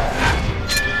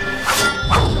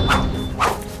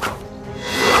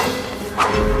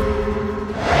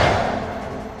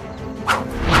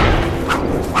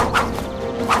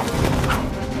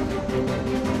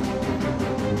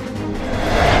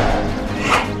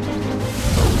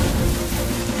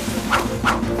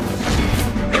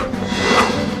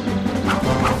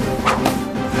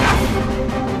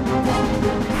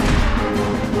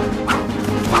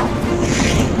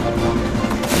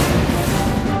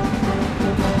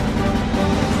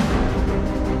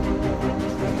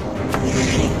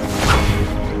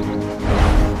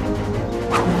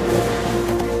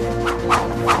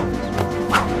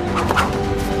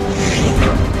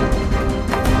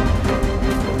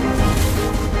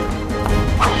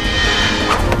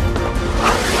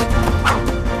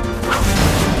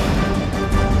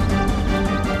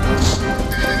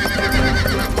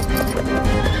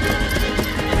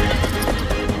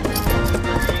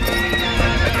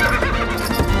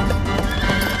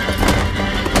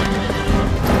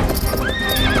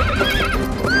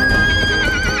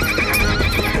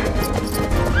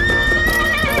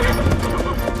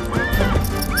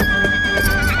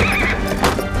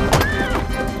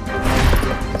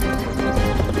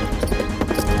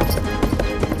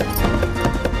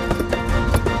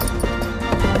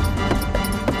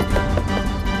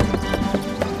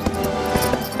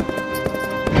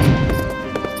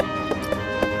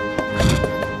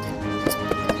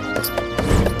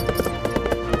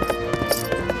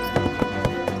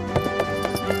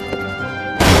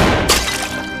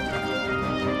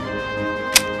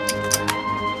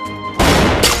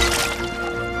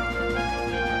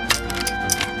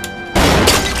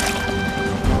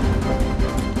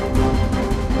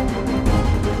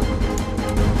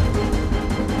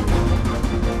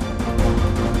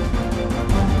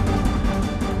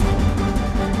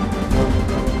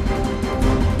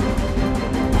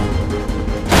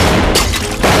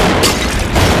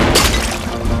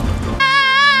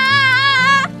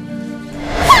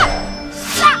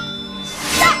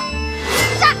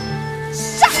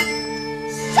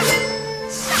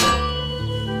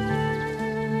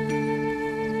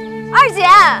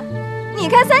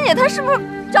姐她是不是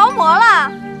着魔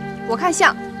了？我看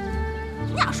像。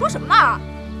你俩说什么呢？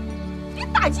别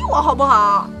打击我好不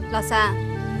好？老三，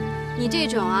你这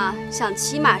种啊想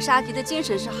骑马杀敌的精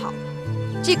神是好的，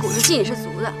这股子劲也是足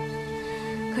的。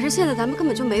可是现在咱们根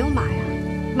本就没有马呀，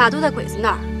马都在鬼子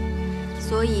那儿，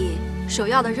所以首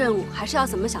要的任务还是要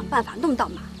怎么想办法弄到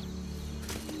马。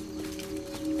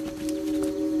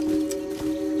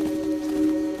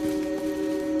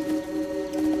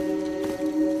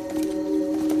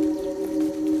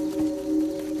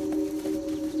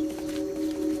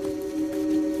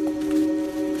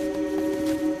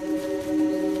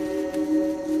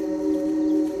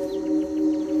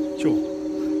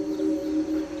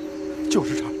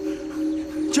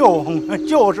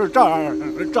就是这儿，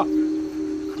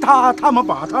他们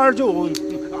把他就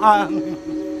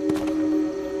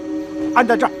安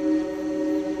在这儿。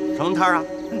什么摊啊？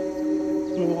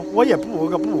我也不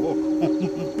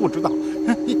知道。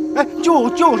哎，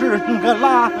就是那个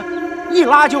一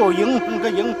拉就赢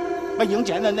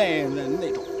钱的那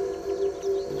种。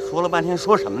说了半天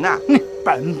说什么呢？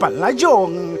本来就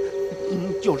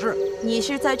是。你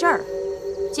是在这儿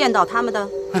见到他们的？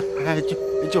哎，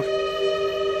就是。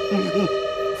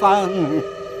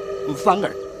三个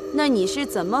人。那你是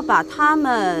怎么把他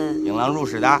们引狼入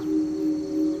室的？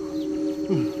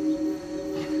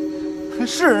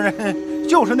是，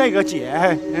就是那个姐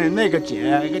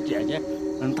姐，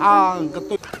她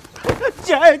对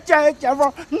姐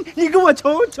夫，你给我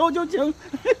求情，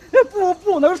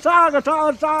不能杀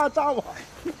我。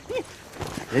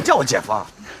别叫我姐夫。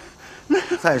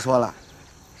再说了，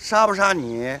杀不杀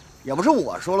你也不是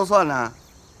我说了算呢。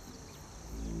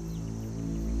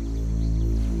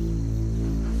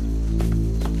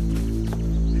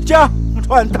江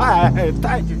川太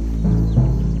君，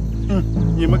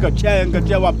你们可千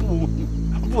万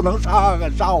不能杀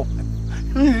我，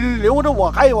留着我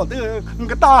还有那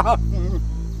个大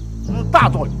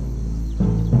作用。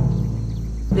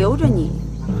留着你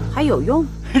还有用？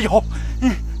有，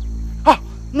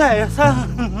那三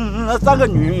个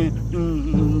女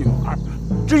孩，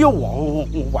只有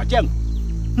我见过。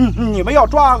你们要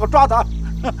抓她，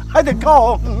还得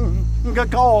靠。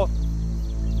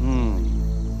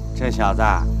这小子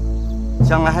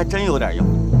将来还真有点用。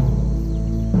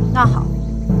那好，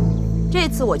这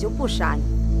次我就不杀你，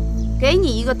给你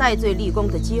一个戴罪立功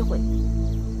的机会。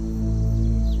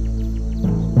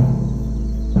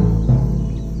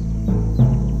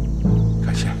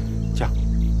感谢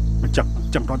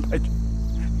江川太君，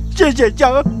谢谢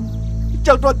江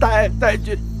川太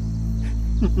君，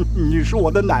你是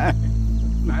我的奶。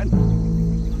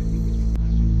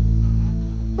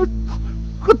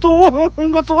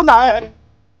我祖奶。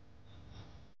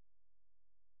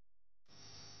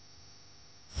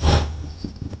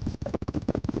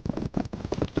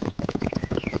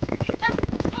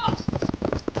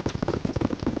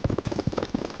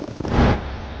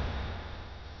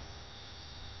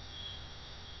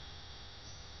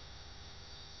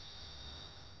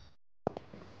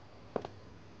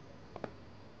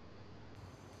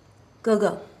哥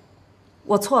哥，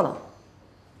我错了。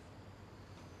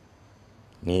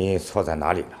你错在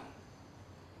哪里了？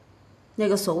那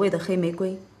个所谓的黑玫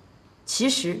瑰，其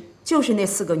实就是那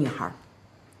4个女孩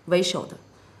为首的，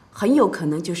很有可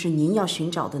能就是您要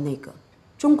寻找的那个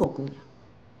中国姑娘。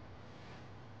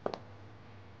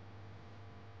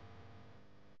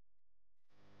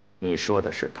你说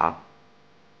的是她？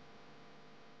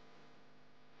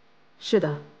是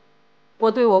的，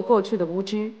我对我过去的无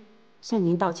知向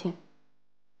您道歉。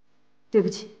对不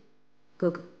起，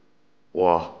哥哥。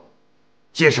我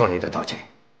接受你的道歉。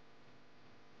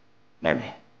妹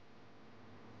妹，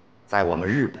在我们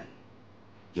日本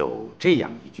有这样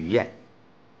一句谚语：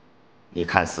你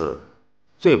看似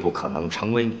最不可能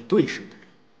成为你对手的人，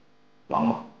往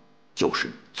往就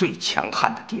是最强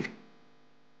悍的敌人。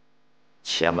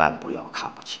千万不要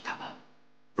看不起他们，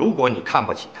如果你看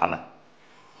不起他们，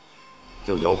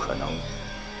就有可能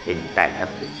给你带来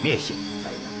毁灭性的灾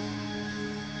难。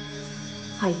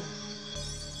はい。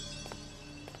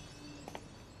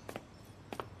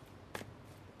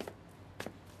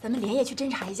咱们连夜去侦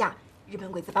查一下，日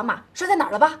本鬼子把马拴在哪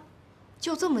儿了吧？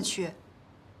就这么去？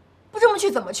不这么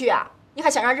去怎么去啊？你还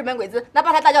想让日本鬼子拿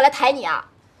8抬大轿来抬你啊？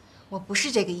我不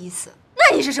是这个意思。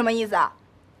那你是什么意思啊？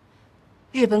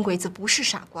日本鬼子不是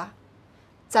傻瓜，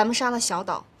咱们杀了小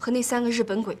岛和那3个日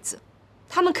本鬼子，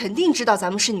他们肯定知道咱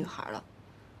们是女孩了。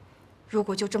如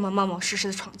果就这么冒冒失失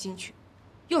的闯进去，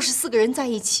又是4个人在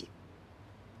一起，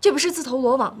这不是自投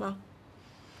罗网吗？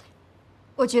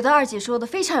我觉得二姐说的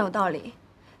非常有道理，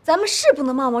咱们是不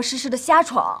能冒冒失失的瞎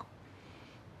闯。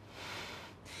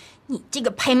你这个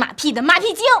拍马屁的马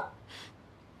屁精！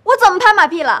我怎么拍马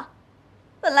屁了？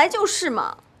本来就是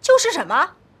嘛。就是什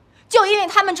么？就因为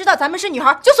他们知道咱们是女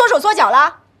孩，就缩手缩脚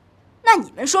了？那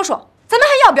你们说说，咱们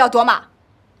还要不要夺马？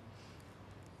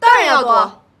当然要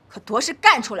夺，可夺是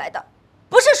干出来的，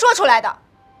不是说出来的。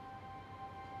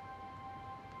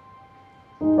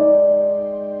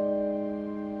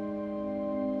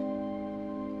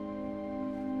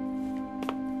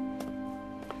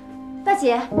大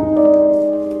姐，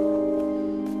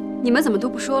你们怎么都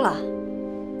不说了？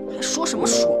还说什么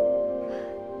说？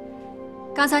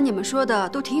刚才你们说的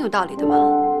都挺有道理的嘛。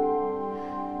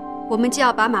我们既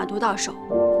要把马夺到手，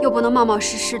又不能冒冒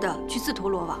失失的去自投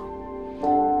罗网。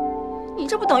你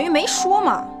这不等于没说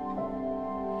吗？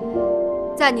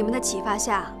在你们的启发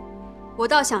下，我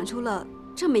倒想出了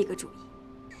这么一个主意。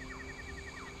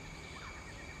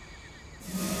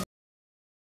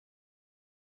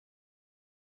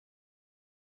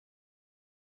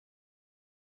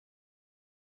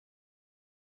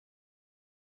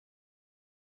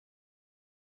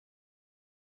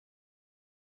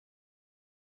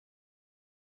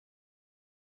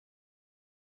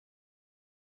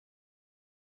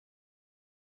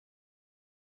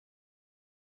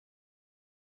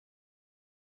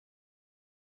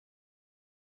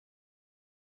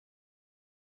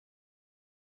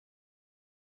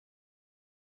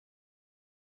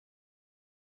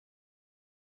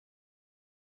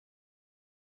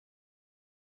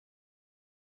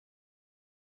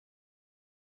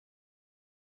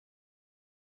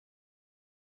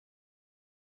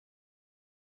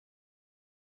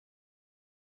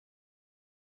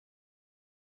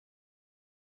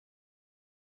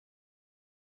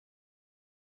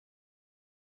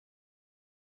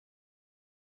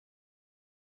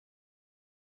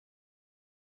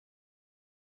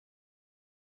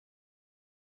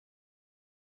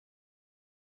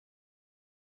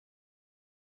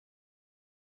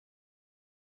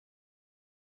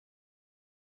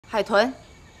海豚，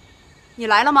你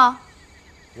来了吗？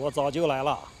我早就来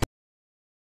了。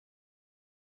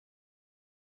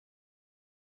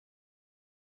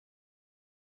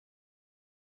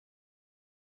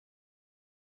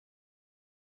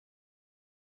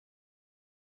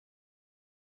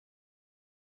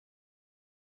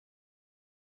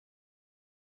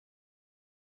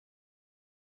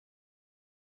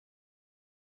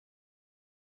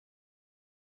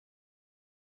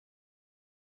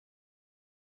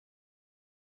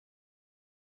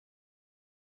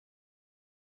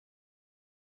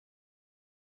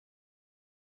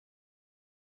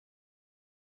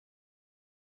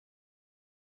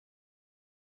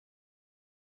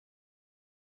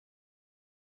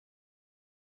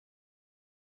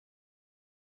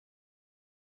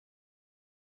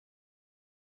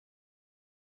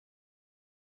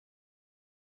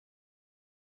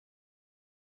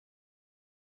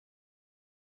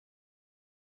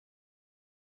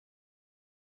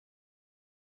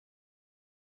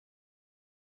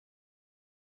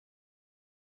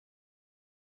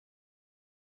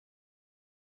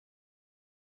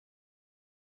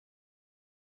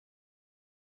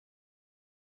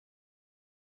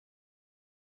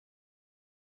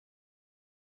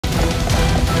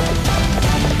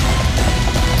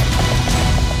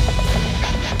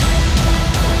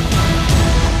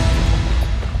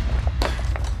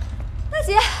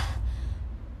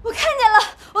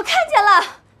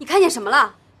你看见什么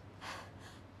了？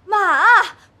马，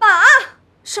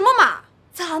什么马？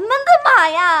咱们的马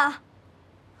呀！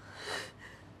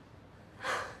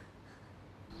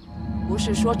不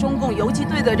是说中共游击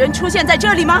队的人出现在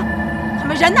这里吗？他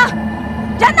们人呢？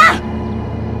人呢？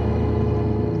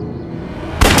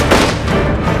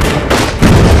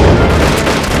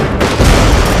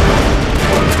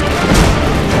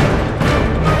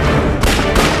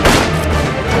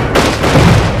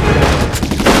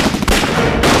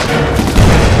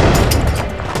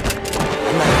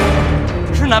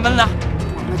南门呢？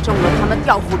我们中了他们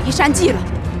调虎离山计了！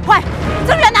快，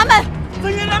增援南门！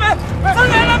增援南门！增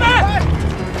援南门！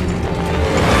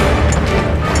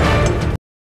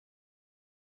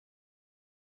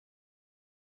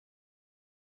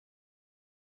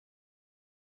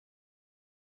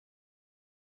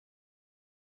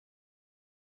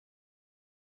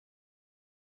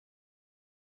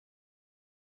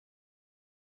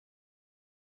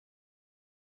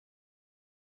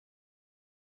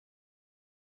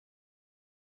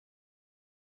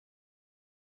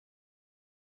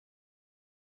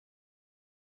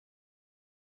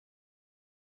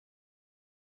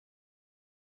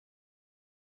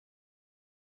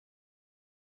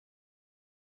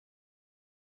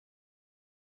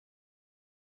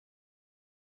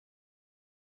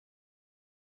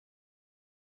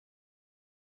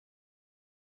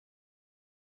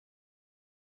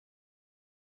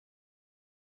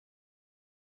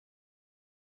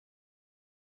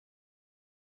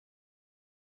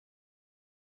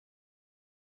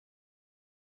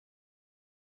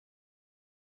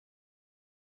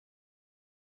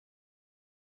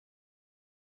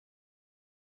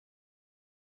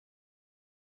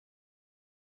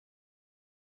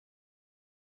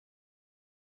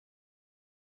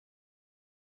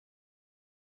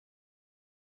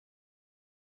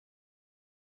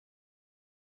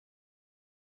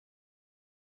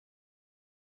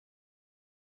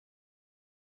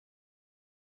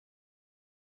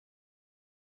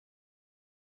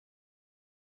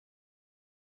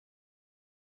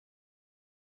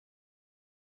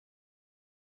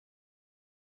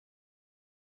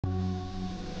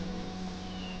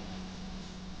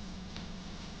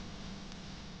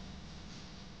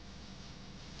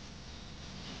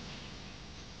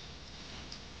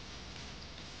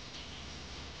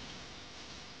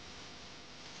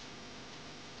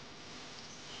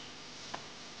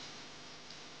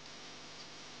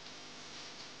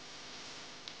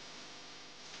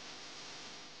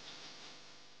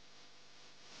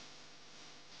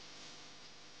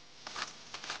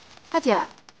大姐，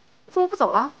怎么不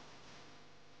走了？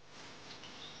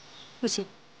不行，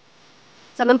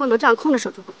咱们不能这样空着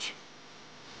手就回去。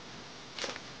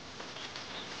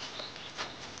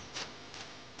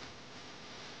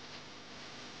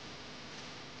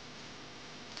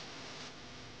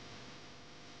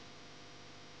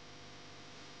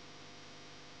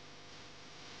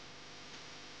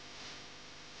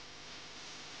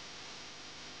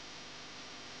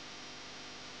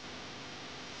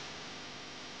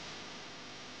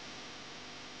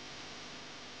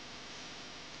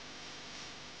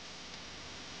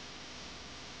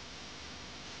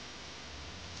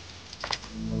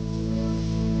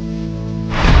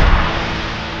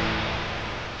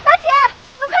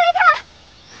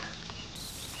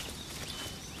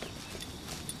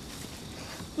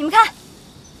你们看，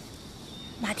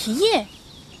马蹄印，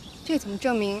这怎么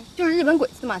证明就是日本鬼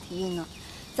子的马蹄印呢？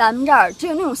咱们这儿只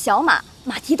有那种小马，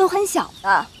马蹄都很小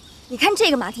的。你看这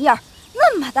个马蹄印儿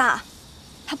那么大，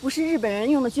它不是日本人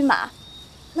用的军马，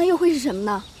那又会是什么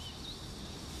呢？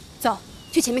走，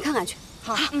去前面看看去。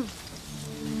好，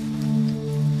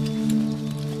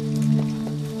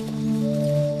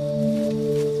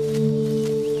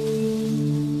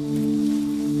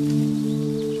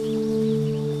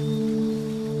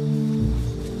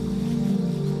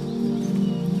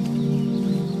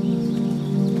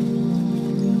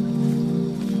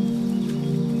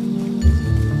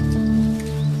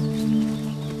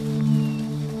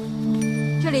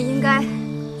这里应该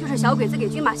就是小鬼子给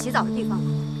军马洗澡的地方了。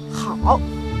好，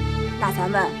那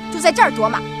咱们就在这儿躲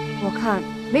马。我看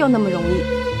没有那么容易。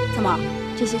怎么？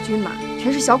这些军马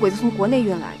全是小鬼子从国内运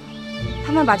来的，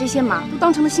他们把这些马都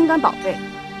当成了心肝宝贝，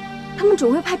他们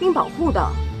准会派兵保护的。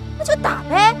那就打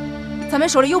呗，咱们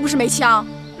手里又不是没枪。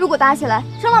如果打起来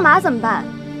伤了马怎么办？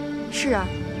是啊，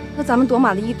那咱们躲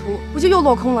马的意图不就又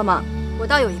落空了吗？我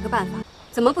倒有一个办法，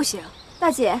怎么不行？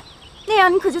大姐，那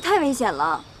样你可就太危险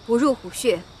了。不入虎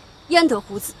穴，焉得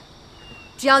虎子？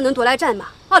只要能夺来战马，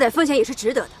冒点风险也是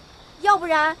值得的。要不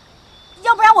然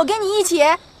我跟你一起。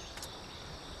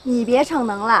你别逞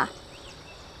能了。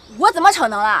我怎么逞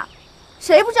能了？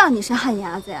谁不知道你是旱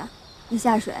鸭子呀？你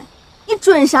下水，你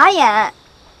准傻眼。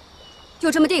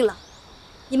就这么定了，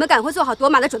你们赶快做好夺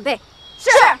马的准备。是。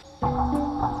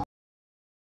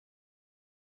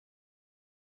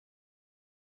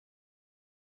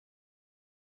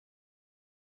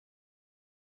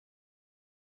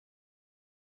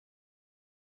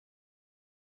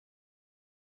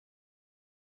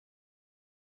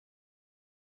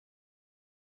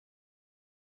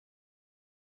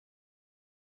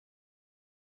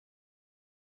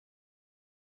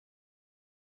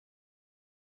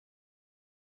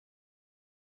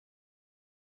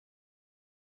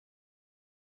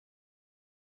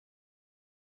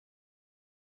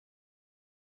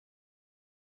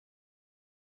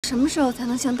什么时候才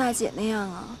能像大姐那样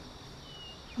啊？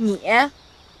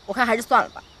我看还是算了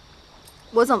吧。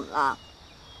我怎么了？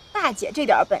大姐这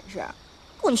点本事，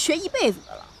够你学一辈子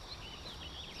的了。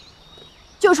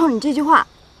就冲你这句话，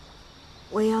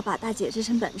我也要把大姐这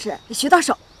身本事给学到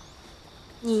手。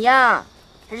你呀，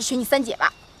还是学你三姐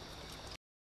吧。